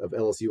images of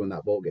LSU in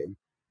that bowl game.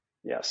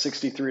 Yeah,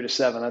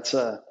 63-7. That's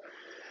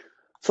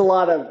a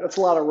lot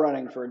of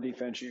running for a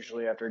defense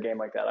usually after a game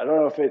like that. I don't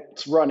know if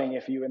it's running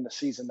if you end the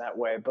season that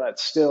way, but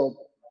still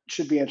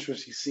should be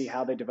interesting to see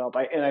how they develop.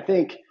 And I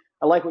think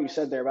I like what you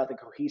said there about the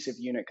cohesive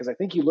unit, because I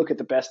think you look at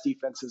the best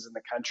defenses in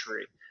the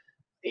country.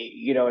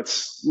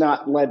 It's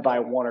not led by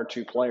one or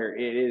two players.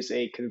 It is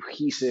a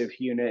cohesive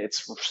unit.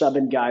 It's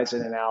subbing guys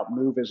in and out,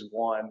 move as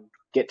one,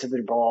 get to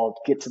the ball,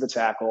 get to the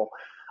tackle.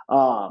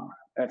 And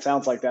it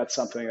sounds like that's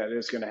something that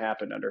is going to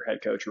happen under head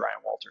coach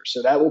Ryan Walters.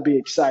 So that will be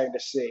exciting to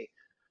see.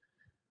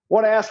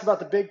 Want to ask about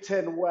the Big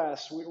Ten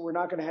West. We're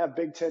not going to have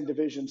Big Ten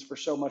divisions for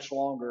so much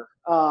longer.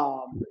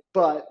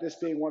 But this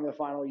being one of the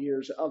final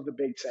years of the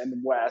Big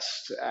Ten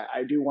West,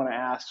 I do want to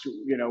ask,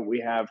 we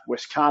have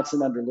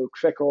Wisconsin under Luke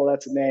Fickell.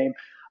 That's a name.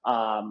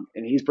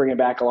 And he's bringing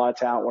back a lot of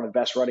talent, one of the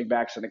best running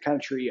backs in the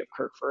country. You have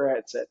Kirk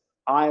Ferentz at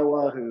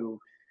Iowa, who,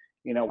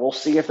 we'll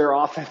see if their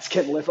offense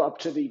can live up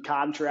to the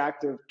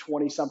contract of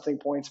 20-something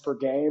points per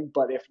game.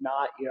 But if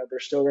not, they're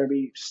still going to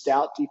be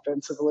stout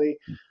defensively.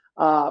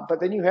 But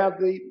then you have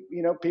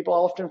people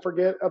often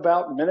forget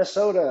about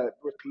Minnesota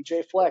with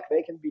PJ Fleck.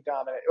 They can be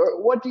dominant.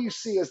 What do you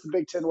see as the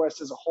Big Ten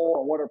West as a whole,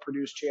 and what are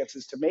Purdue's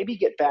chances to maybe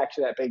get back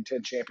to that Big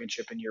Ten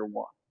championship in year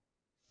one?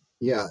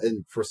 Yeah,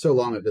 and for so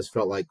long it just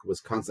felt like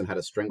Wisconsin had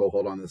a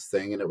stranglehold on this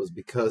thing, and it was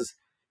because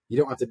you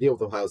don't have to deal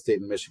with Ohio State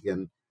and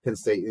Michigan, Penn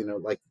State.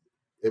 Like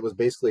it was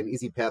basically an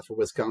easy path for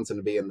Wisconsin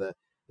to be in the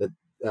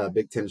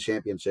Big Ten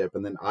championship,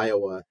 and then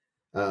Iowa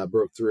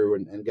broke through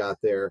and got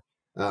there.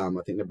 I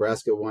think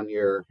Nebraska one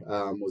year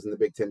was in the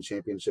Big Ten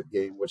championship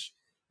game, which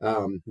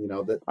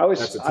that I always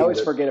that's a I team always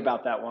that forget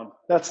about that one.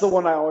 That's the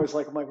one I always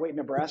like. I'm like, wait,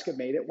 Nebraska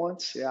made it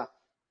once? Yeah.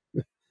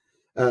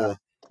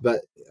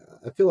 But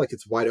I feel like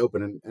it's wide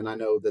open, and I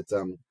know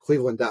that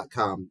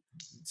Cleveland.com,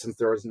 since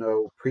there was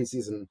no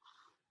preseason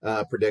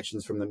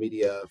predictions from the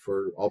media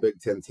for all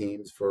Big Ten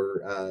teams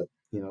for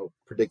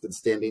predicted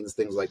standings,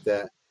 things like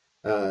that.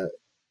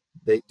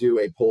 They do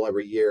a poll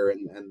every year,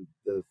 and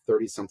the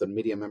 30-something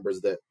media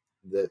members that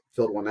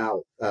filled one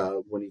out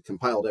when he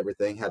compiled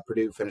everything had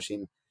Purdue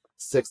finishing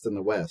sixth in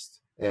the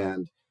West.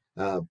 And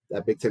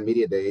at Big Ten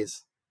Media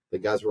Days, the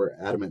guys were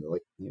adamant,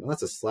 like,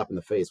 that's a slap in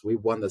the face. We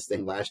won this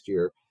thing last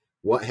year.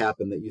 What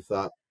happened that you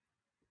thought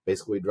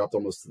basically we dropped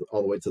almost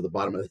all the way to the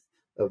bottom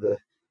of the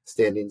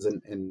standings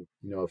in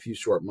a few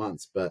short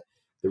months? But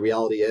the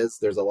reality is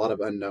there's a lot of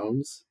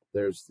unknowns.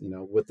 There's,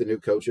 with the new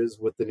coaches,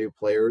 with the new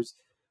players,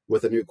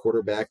 with a new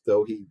quarterback,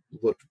 though he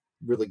looked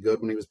really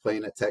good when he was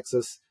playing at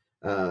Texas.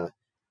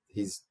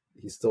 He's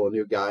still a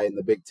new guy in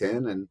the Big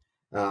Ten,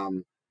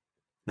 and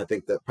I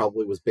think that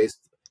probably was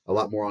based a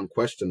lot more on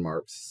question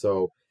marks.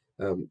 So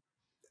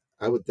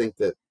I would think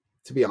that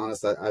to be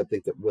honest, I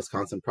think that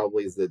Wisconsin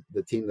probably is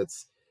the team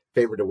that's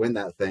favored to win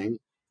that thing.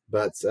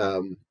 But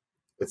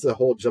it's a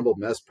whole jumbled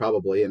mess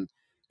probably. And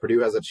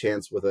Purdue has a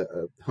chance with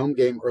a home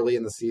game early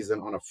in the season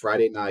on a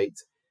Friday night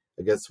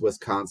against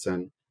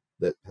Wisconsin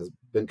that has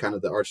been kind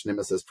of the arch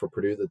nemesis for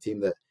Purdue, the team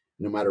that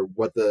no matter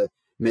what the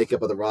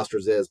makeup of the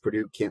rosters is,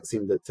 Purdue can't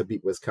seem to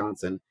beat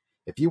Wisconsin.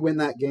 If you win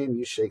that game,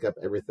 you shake up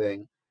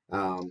everything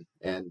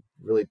and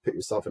really put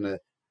yourself in a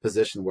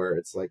position where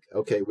it's like,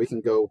 okay, we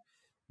can go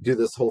do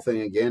this whole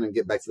thing again and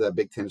get back to that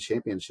Big Ten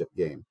championship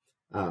game.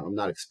 I'm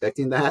not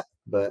expecting that,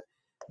 but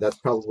that's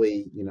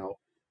probably,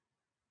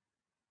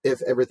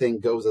 if everything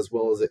goes as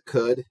well as it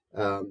could,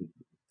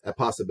 a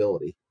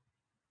possibility.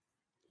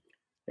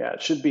 Yeah,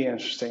 it should be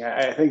interesting.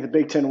 I think the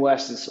Big Ten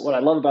West is what I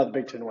love about the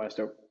Big Ten West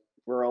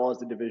overall as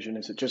the division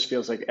is it just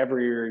feels like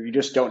every year you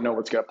just don't know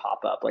what's going to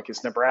pop up. Like,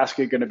 is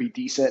Nebraska going to be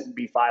decent and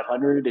be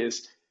 500?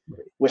 Is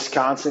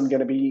Wisconsin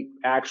going to be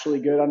actually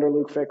good under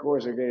Luke Fickell, or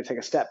is it going to take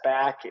a step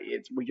back?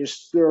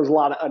 There's a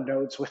lot of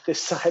unknowns with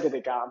this side of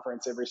the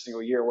conference every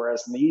single year.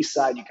 Whereas on the East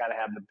side, you kind of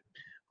have the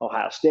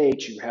Ohio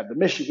State, you have the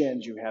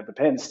Michigans, you have the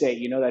Penn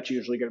State. That's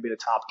usually going to be the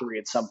top three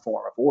in some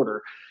form of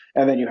order.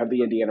 And then you have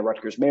the Indiana,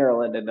 Rutgers,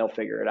 Maryland, and they'll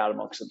figure it out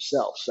amongst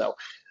themselves. So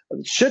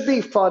it should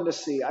be fun to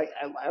see.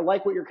 I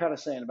like what you're kind of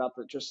saying about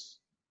this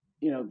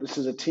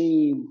is a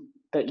team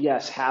that,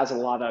 yes, has a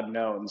lot of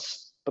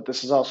unknowns, but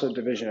this is also a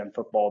division in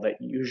football that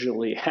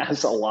usually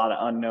has a lot of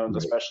unknowns,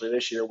 especially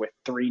this year with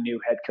 3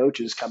 new head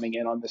coaches coming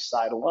in on this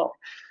side alone.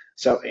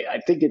 So I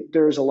think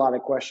there's a lot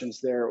of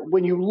questions there.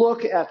 When you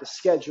look at the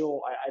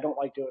schedule, I don't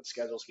like doing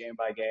schedules game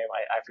by game.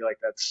 I feel like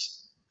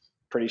that's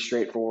pretty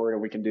straightforward,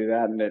 and we can do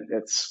that, and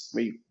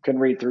we can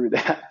read through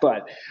that.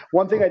 But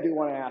one thing I do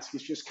want to ask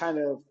is just kind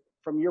of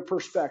from your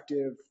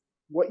perspective,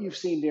 what you've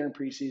seen during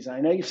preseason.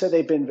 I know you said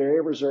they've been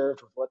very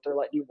reserved with what they're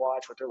letting you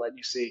watch, what they're letting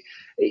you see.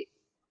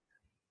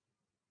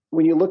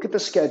 When you look at the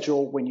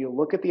schedule, when you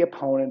look at the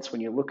opponents,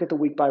 when you look at the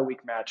week-by-week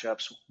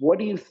matchups, what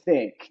do you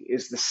think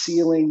is the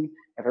ceiling?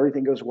 If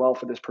everything goes well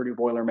for this Purdue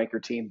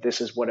Boilermaker team,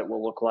 this is what it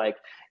will look like.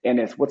 And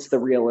what's the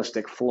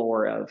realistic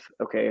floor of,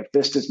 okay, if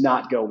this does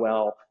not go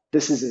well,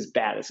 this is as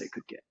bad as it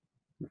could get?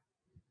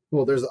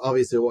 Well, there's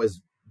obviously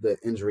always the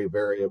injury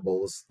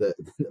variables that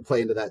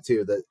play into that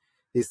too, that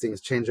these things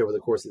change over the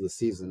course of the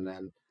season.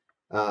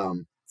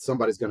 And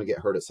somebody's going to get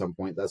hurt at some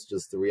point. That's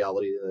just the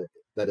reality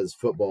that is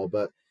football.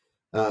 But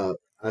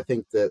I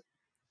think that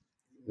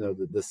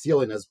the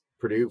ceiling is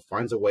Purdue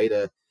finds a way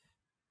to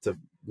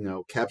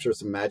capture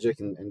some magic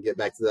and get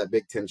back to that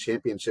Big Ten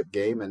championship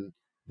game, and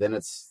then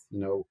it's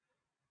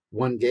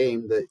one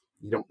game that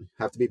you don't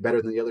have to be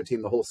better than the other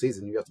team the whole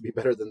season. You have to be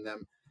better than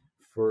them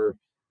for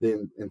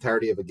the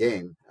entirety of a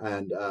game,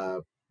 and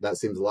that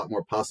seems a lot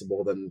more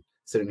possible than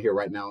sitting here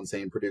right now and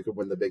saying Purdue could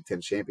win the Big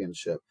Ten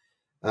championship.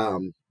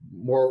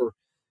 More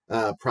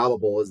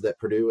probable is that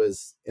Purdue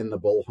is in the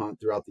bowl hunt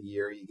throughout the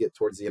year. You get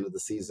towards the end of the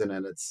season,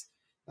 and it's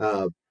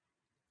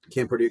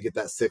can Purdue get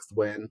that 6th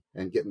win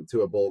and get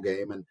into a bowl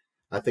game? And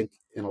I think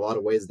in a lot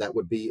of ways that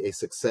would be a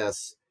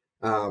success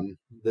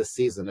this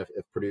season if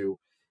Purdue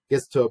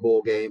gets to a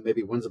bowl game,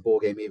 maybe wins a bowl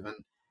game even,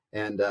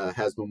 and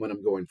has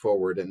momentum going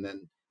forward. And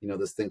then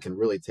this thing can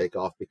really take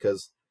off,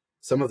 because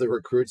some of the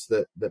recruits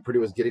that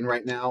Purdue is getting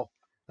right now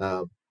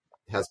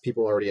has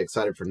people already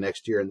excited for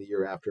next year and the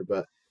year after,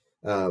 but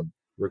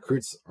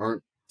recruits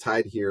aren't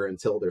tied here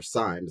until they're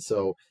signed.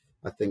 So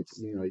I think,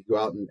 you go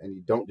out and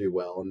you don't do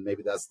well, and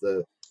maybe that's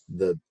the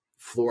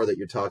floor that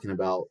you're talking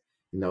about.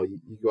 You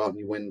go out and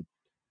you win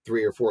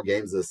 3 or 4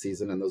 games this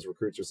season, and those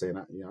recruits are saying,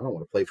 I don't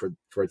want to play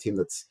for a team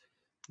that's,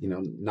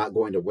 not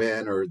going to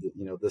win, or,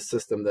 the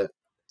system that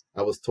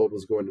I was told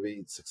was going to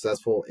be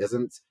successful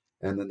isn't,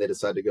 and then they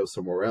decide to go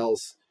somewhere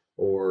else,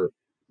 or,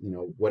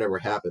 whatever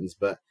happens.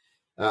 But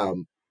I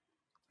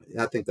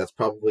think that's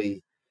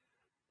probably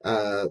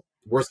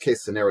worst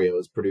case scenario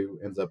is Purdue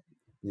ends up,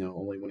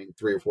 only winning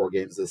 3 or 4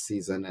 games this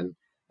season.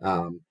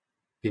 And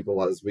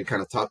people, as we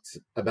kind of talked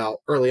about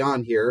early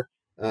on here,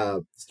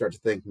 start to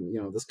think,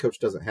 this coach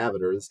doesn't have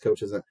it, or this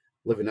coach isn't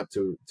living up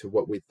to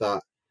what we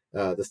thought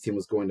this team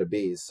was going to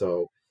be.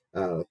 So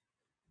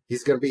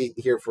he's going to be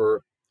here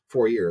for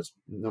 4 years,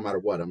 no matter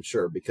what, I'm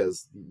sure,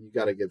 because you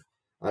got to give,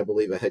 I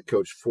believe, a head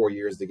coach 4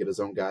 years to get his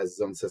own guys,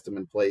 his own system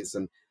in place.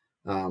 And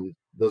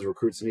those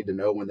recruits need to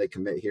know when they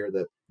commit here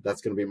that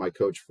that's going to be my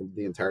coach for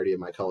the entirety of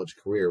my college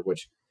career,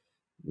 which,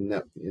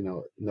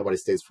 nobody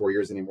stays 4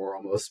 years anymore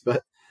almost,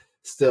 but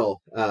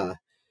still, I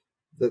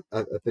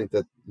think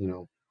that,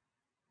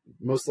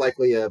 most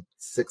likely a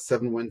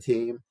 6-7 win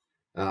team.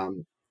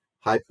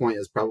 High point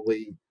is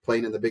probably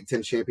playing in the Big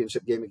Ten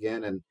championship game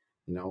again. And,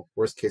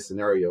 worst case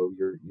scenario,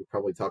 you're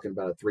probably talking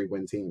about a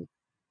 3-win team.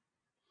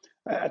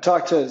 I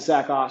talked to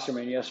Zach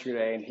Osterman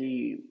yesterday, and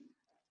he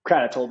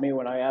kind of told me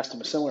when I asked him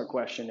a similar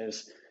question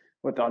is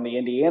on the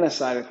Indiana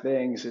side of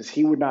things is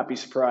he would not be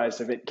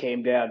surprised if it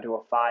came down to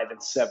a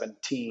 5-7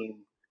 team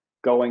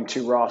going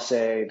to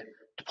Ross-Ade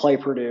to play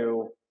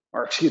Purdue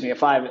or excuse me, a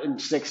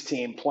 5-6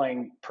 team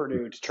playing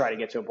Purdue to try to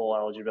get to a bowl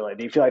eligibility.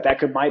 Do you feel like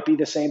that might be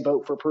the same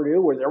boat for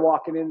Purdue, where they're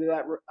walking into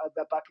that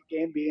bucket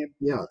game being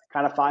Yeah,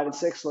 kind of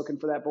 5-6, looking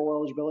for that bowl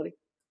eligibility?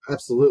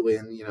 absolutely.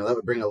 And, that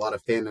would bring a lot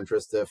of fan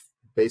interest if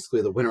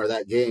basically the winner of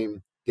that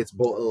game gets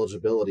bowl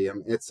eligibility. I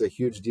mean, it's a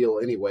huge deal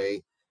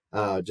anyway,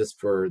 just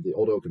for the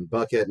Old Oak and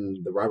Bucket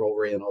and the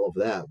rivalry and all of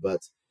that.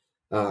 But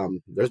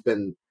there's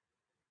been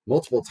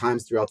multiple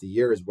times throughout the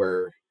years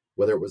where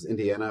whether it was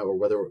Indiana or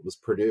whether it was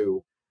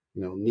Purdue,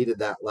 needed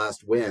that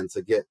last win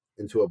to get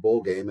into a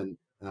bowl game. And,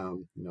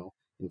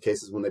 in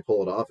cases when they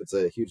pull it off, it's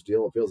a huge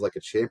deal. It feels like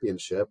a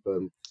championship.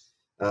 And,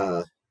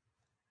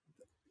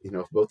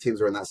 if both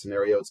teams are in that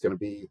scenario, it's going to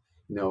be,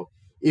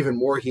 even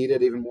more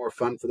heated, even more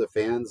fun for the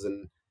fans.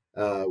 And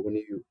when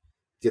you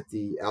get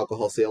the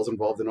alcohol sales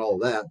involved in all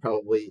of that,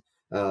 probably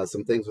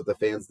some things with the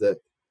fans that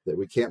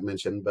we can't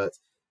mention. But,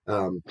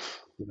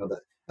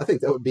 that I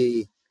think that would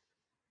be,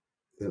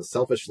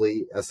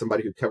 selfishly, as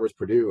somebody who covers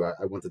Purdue,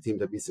 I want the team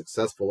to be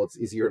successful. It's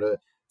easier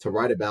to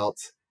write about,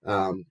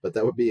 but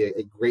that would be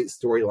a great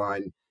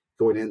storyline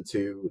going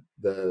into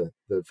the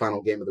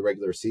final game of the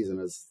regular season.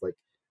 Is like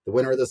the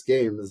winner of this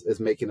game is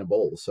making a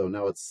bowl. So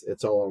now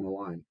it's all on the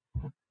line.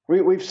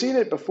 We've seen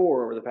it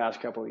before over the past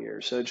couple of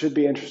years, so it should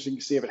be interesting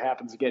to see if it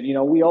happens again.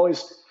 We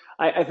always,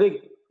 I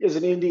think, as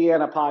an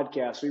Indiana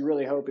podcast, we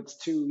really hope it's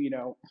two,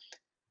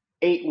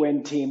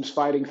 8-win teams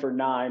fighting for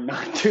 9,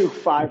 not 2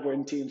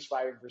 5-win teams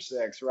fighting for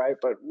 6, right?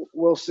 But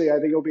we'll see. I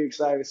think it'll be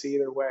exciting to see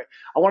either way.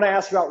 I want to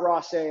ask about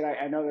Ross-Ade.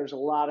 I know there's a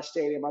lot of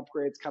stadium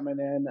upgrades coming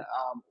in.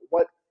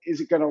 What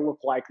is it going to look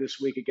like this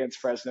week against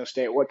Fresno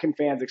State? What can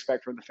fans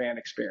expect from the fan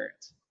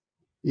experience?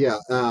 Yeah,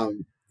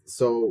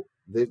 so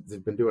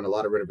they've been doing a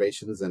lot of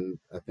renovations, and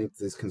I think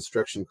these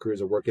construction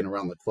crews are working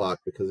around the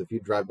clock, because if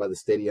you drive by the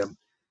stadium,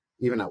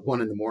 even at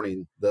 1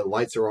 a.m, the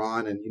lights are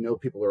on and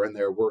people are in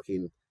there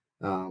working.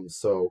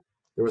 So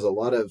there was a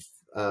lot of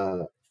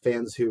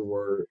fans who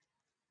were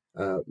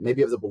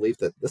maybe of the belief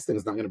that this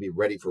thing's not going to be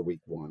ready for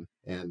week 1.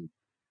 And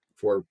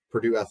for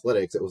Purdue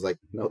athletics, it was like,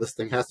 no, this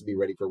thing has to be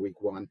ready for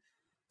week 1.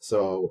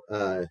 So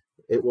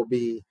it will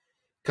be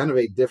kind of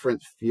a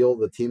different feel.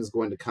 The team's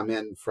going to come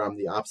in from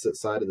the opposite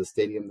side of the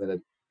stadium than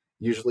it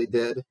usually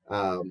did,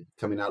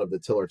 coming out of the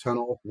Tiller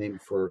Tunnel,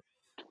 named for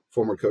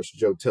former coach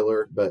Joe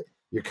Tiller. But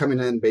you're coming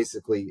in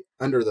basically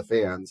under the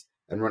fans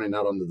and running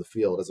out onto the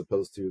field, as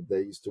opposed to they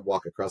used to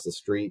walk across the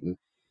street and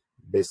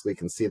basically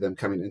can see them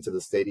coming into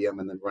the stadium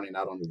and then running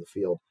out onto the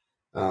field.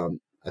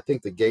 I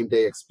think the game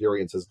day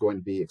experience is going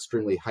to be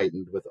extremely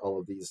heightened with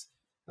all of these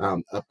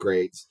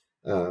upgrades.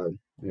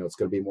 It's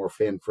going to be more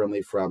fan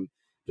friendly, from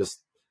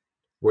just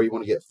where you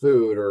want to get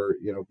food or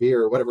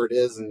beer or whatever it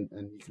is, and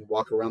you can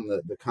walk around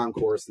the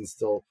concourse and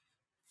still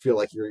feel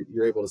like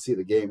you're able to see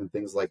the game and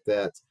things like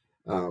that.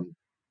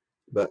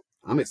 But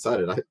I'm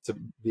excited. To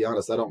be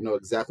honest, I don't know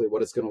exactly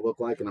what it's going to look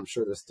like, and I'm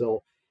sure there's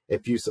still a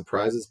few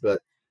surprises,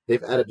 but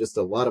they've added just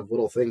a lot of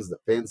little things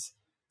that fans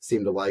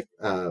seem to like.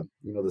 The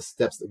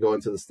steps that go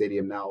into the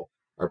stadium now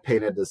are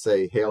painted to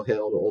say "Hail,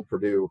 Hail" to Old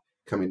Purdue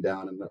coming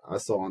down. And I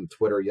saw on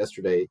Twitter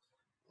yesterday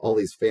all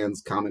these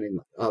fans commenting,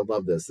 "I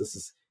love this.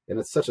 And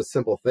it's such a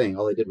simple thing.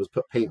 All they did was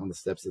put paint on the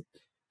steps that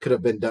could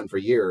have been done for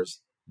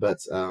years. But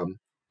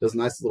those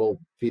nice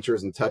little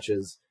features and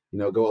touches,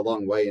 go a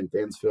long way, and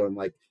fans feeling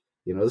like,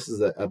 this is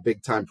a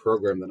big time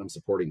program that I'm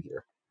supporting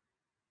here.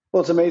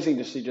 Well, it's amazing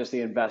to see just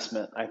the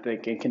investment, I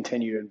think, and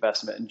continued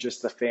investment in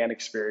just the fan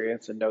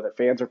experience, and know that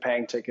fans are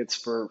paying tickets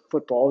for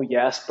football,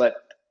 yes, but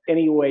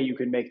any way you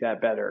can make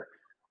that better.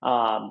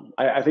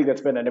 I think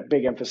that's been a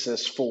big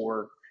emphasis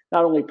for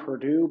not only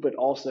Purdue, but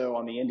also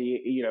on the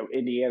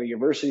Indiana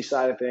University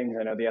side of things.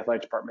 I know the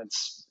athletic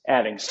department's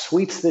adding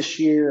suites this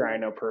year. I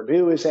know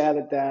Purdue has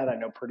added that. I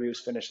know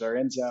Purdue's finished their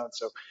end zone.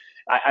 So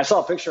I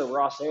saw a picture of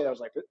Ross-Ade. I was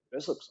like,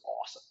 this looks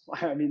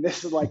awesome. I mean,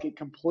 this is like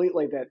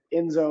that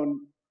end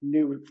zone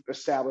new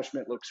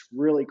establishment looks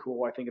really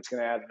cool. I think it's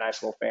going to add a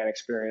nice little fan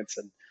experience,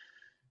 and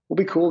will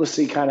be cool to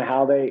see kind of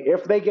how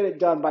if they get it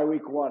done by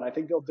week 1. I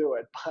think they'll do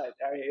it, but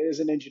I mean, it is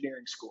an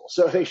engineering school,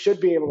 so they should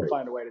be able to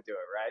find a way to do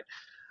it, right?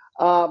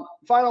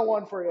 Final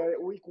one for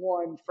you. Week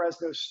 1,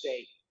 Fresno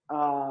State.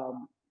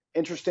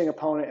 Interesting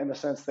opponent in the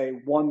sense they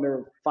won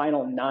their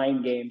final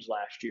 9 games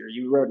last year.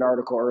 You wrote an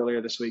article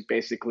earlier this week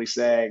basically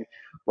saying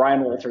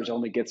Ryan Walters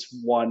only gets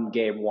 1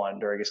 game won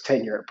during his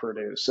tenure at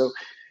Purdue. So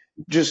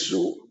just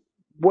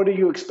what do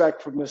you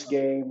expect from this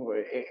game,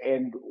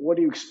 and what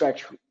do you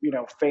expect,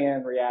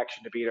 fan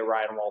reaction to be to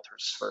Ryan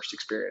Walters' first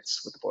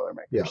experience with the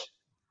Boilermakers?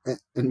 Yeah.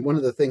 And one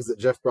of the things that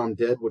Jeff Brom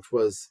did, which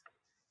was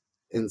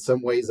in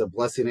some ways a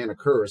blessing and a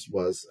curse,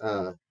 was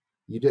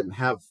you didn't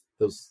have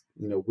those,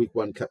 week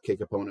 1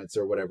 cupcake opponents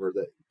or whatever.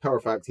 The Power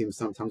 5 teams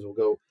sometimes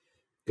will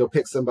go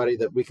pick somebody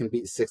that we can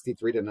beat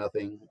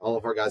 63-0. All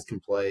of our guys can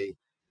play,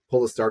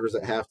 pull the starters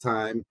at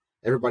halftime.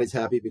 Everybody's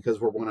happy because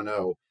we're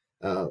 1-0.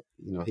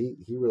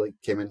 He really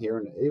came in here,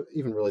 and it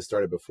even really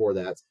started before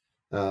that,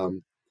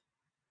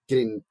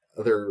 getting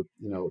other,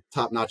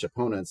 top-notch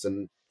opponents.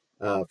 And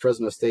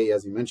Fresno State,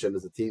 as you mentioned,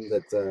 is a team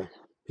that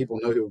people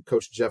know who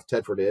Coach Jeff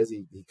Tedford is.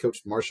 He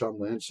coached Marshawn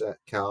Lynch at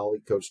Cal. He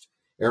coached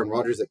Aaron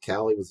Rodgers at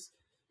Cal. He was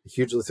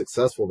hugely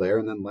successful there.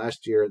 And then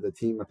last year, the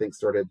team, I think,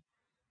 started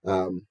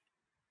 1-3,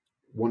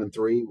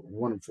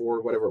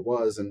 1-4, whatever it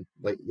was. And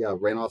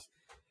ran off,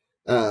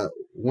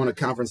 won a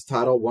conference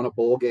title, won a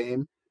bowl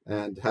game,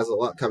 and has a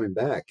lot coming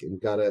back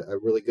and got a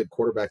really good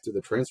quarterback through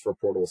the transfer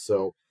portal.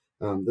 So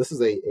this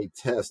is a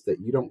test that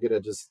you don't get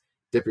to just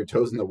dip your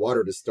toes in the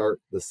water to start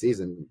the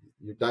season.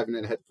 You're diving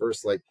in head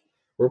first. Like,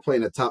 we're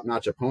playing a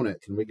top-notch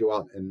opponent. Can we go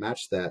out and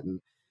match that? And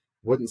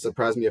wouldn't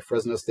surprise me if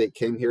Fresno State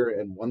came here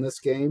and won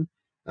this game.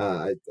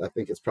 I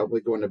think it's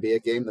probably going to be a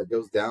game that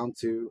goes down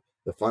to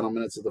the final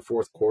minutes of the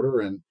fourth quarter,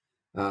 and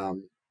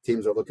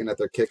teams are looking at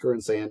their kicker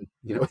and saying,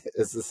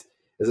 is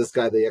this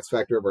guy the X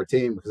factor of our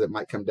team? Because it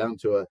might come down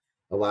to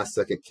a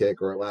last-second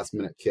kick or a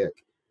last-minute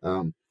kick.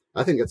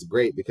 I think it's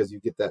great because you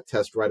get that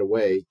test right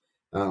away.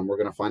 We're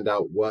going to find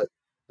out what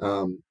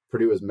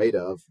Purdue is made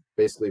of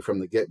basically from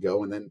the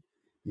get-go, and then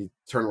you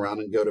turn around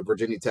and go to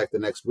Virginia Tech the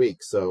next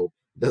week. So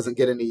it doesn't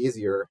get any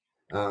easier.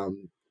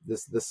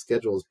 This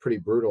schedule is pretty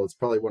brutal. It's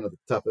probably one of the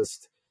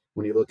toughest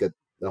when you look at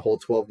the whole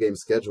 12-game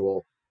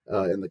schedule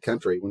in the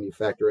country. When you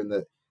factor in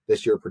that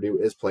this year Purdue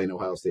is playing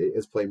Ohio State,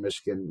 is playing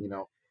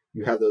Michigan,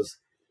 you have those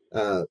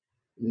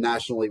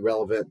nationally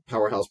relevant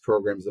powerhouse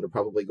programs that are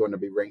probably going to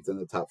be ranked in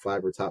the top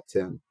 5 or top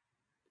 10.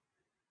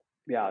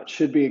 Yeah, it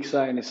should be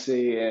exciting to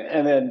see.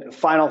 And then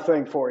final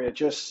thing for you,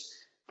 just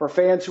for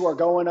fans who are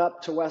going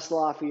up to West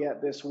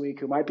Lafayette this week,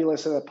 who might be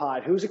listening to the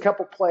pod, who's a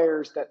couple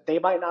players that they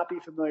might not be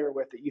familiar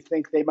with that you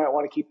think they might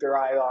want to keep their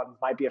eye on,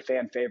 might be a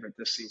fan favorite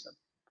this season?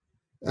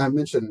 I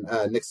mentioned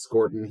Nick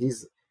Scorton.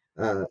 He's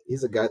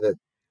a guy that,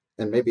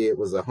 and maybe it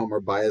was a homer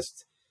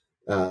biased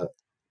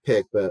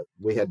pick, but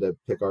we had to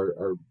pick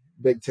our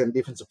Big Ten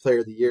Defensive Player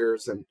of the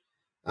Years, and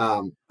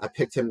I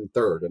picked him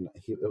third, and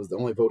it was the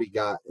only vote he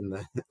got in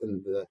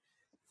the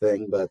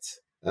thing. But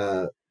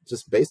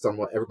just based on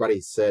what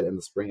everybody said in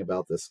the spring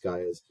about this guy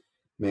is,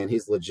 man,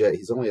 he's legit.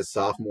 He's only a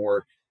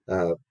sophomore.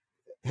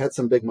 Had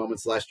some big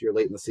moments last year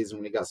late in the season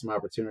when he got some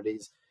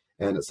opportunities,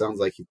 and it sounds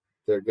like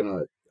they're going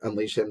to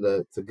unleash him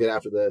to get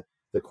after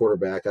the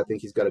quarterback. I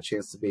think he's got a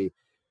chance to be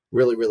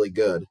really, really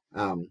good.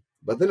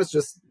 But then it's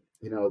just,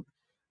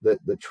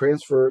 the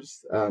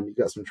transfers. You've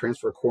got some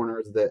transfer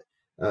corners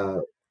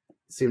that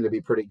seem to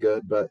be pretty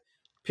good, but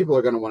people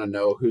are going to want to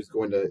know who's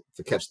going to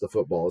catch the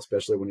football,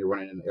 especially when you're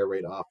running an air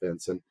raid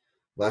offense. And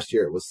last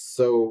year it was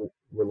so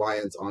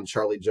reliant on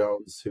Charlie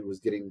Jones, who was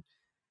getting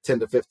 10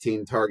 to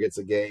 15 targets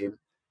a game,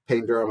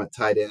 Payne Durham at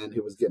tight end,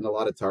 who was getting a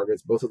lot of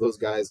targets. Both of those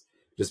guys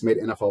just made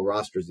NFL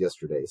rosters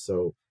yesterday.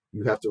 So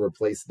you have to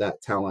replace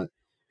that talent.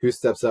 Who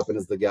steps up and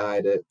is the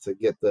guy to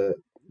get the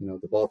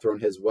ball thrown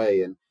his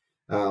way? And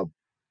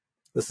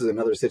this is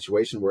another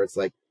situation where it's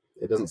like,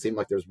 it doesn't seem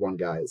like there's one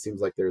guy. It seems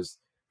like there's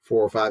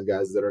 4 or 5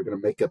 guys that are going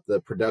to make up the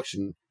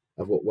production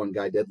of what one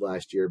guy did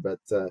last year. But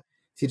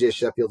TJ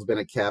Sheffield's been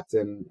a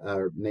captain,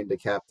 named a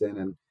captain,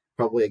 and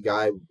probably a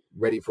guy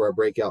ready for a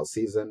breakout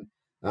season.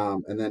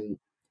 And then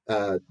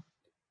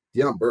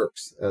Deion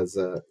Burks, as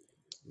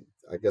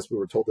I guess we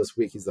were told this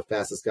week, he's the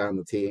fastest guy on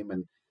the team,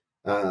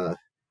 and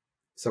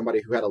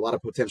somebody who had a lot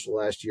of potential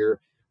last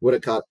year, would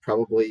have caught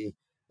probably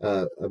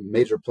a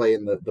major play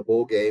in the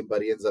bowl game,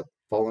 but he ends up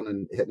falling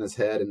and hitting his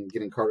head and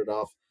getting carted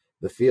off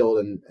the field.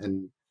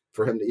 And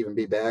for him to even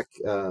be back,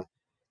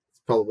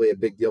 it's probably a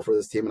big deal for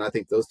this team. And I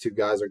think those 2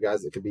 guys are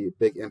guys that could be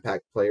big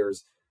impact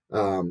players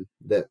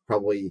that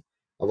probably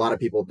a lot of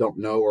people don't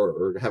know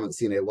or haven't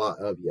seen a lot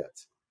of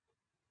yet.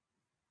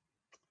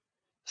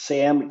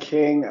 Sam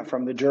King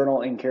from the Journal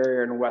and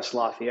Carrier in West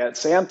Lafayette.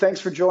 Sam, thanks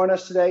for joining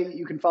us today.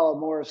 You can follow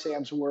more of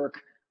Sam's work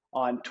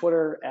on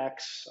Twitter,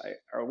 X.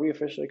 Are we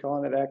officially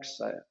calling it X?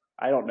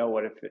 I don't know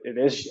what if it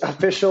is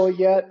official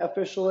yet,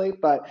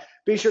 but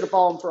be sure to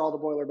follow him for all the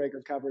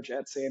Boilermaker coverage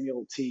at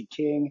Samuel T.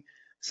 King.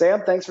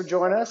 Sam, thanks for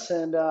joining us,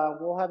 and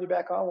we'll have you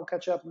back on. We'll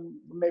catch up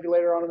maybe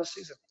later on in the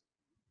season.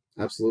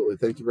 Absolutely.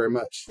 Thank you very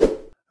much.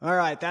 All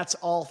right, that's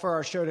all for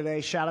our show today.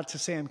 Shout out to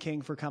Sam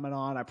King for coming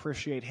on. I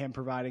appreciate him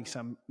providing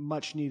some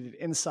much-needed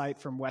insight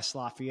from West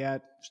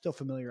Lafayette. Still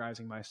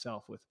familiarizing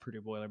myself with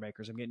Purdue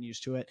Boilermakers. I'm getting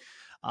used to it.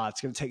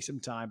 It's going to take some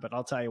time, but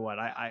I'll tell you what,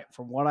 I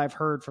from what I've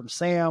heard from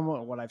Sam,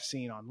 what I've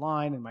seen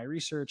online in my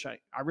research, I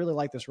really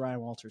like this Ryan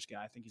Walters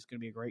guy. I think he's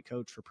going to be a great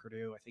coach for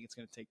Purdue. I think it's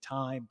going to take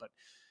time, but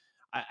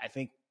I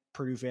think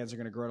Purdue fans are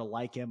going to grow to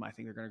like him. I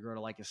think they're going to grow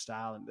to like his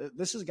style. And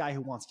this is a guy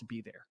who wants to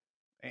be there.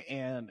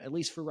 And at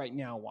least for right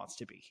now, wants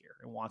to be here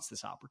and wants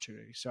this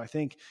opportunity. So I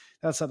think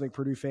that's something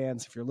Purdue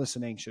fans, if you're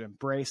listening, should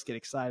embrace, get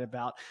excited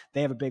about.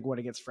 They have a big one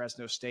against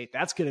Fresno State.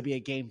 That's going to be a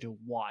game to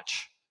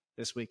watch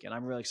this weekend.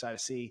 I'm really excited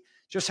to see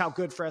just how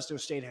good Fresno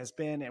State has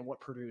been and what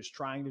Purdue is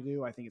trying to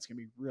do. I think it's going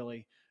to be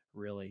really,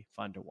 really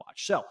fun to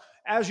watch. So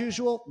as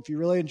usual, if you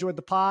really enjoyed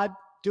the pod,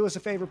 do us a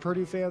favor,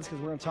 Purdue fans, because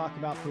we're going to talk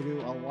about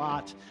Purdue a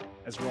lot,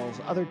 as well as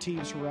other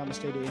teams from around the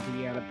state of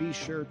Indiana. Be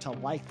sure to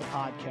like the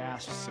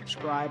podcast,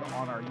 subscribe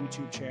on our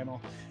YouTube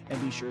channel, and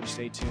be sure to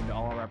stay tuned to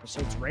all our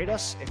episodes. Rate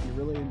us if you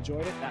really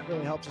enjoyed it. That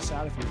really helps us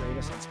out if you rate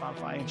us on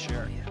Spotify and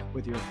share it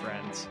with your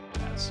friends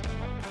as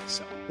well.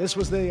 So this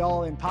was the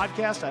All In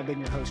Podcast. I've been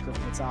your host,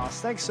 Griffin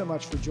Gonzalez. Thanks so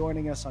much for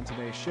joining us on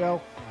today's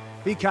show.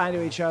 Be kind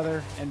to each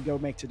other and go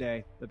make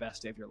today the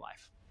best day of your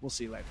life. We'll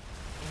see you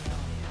later.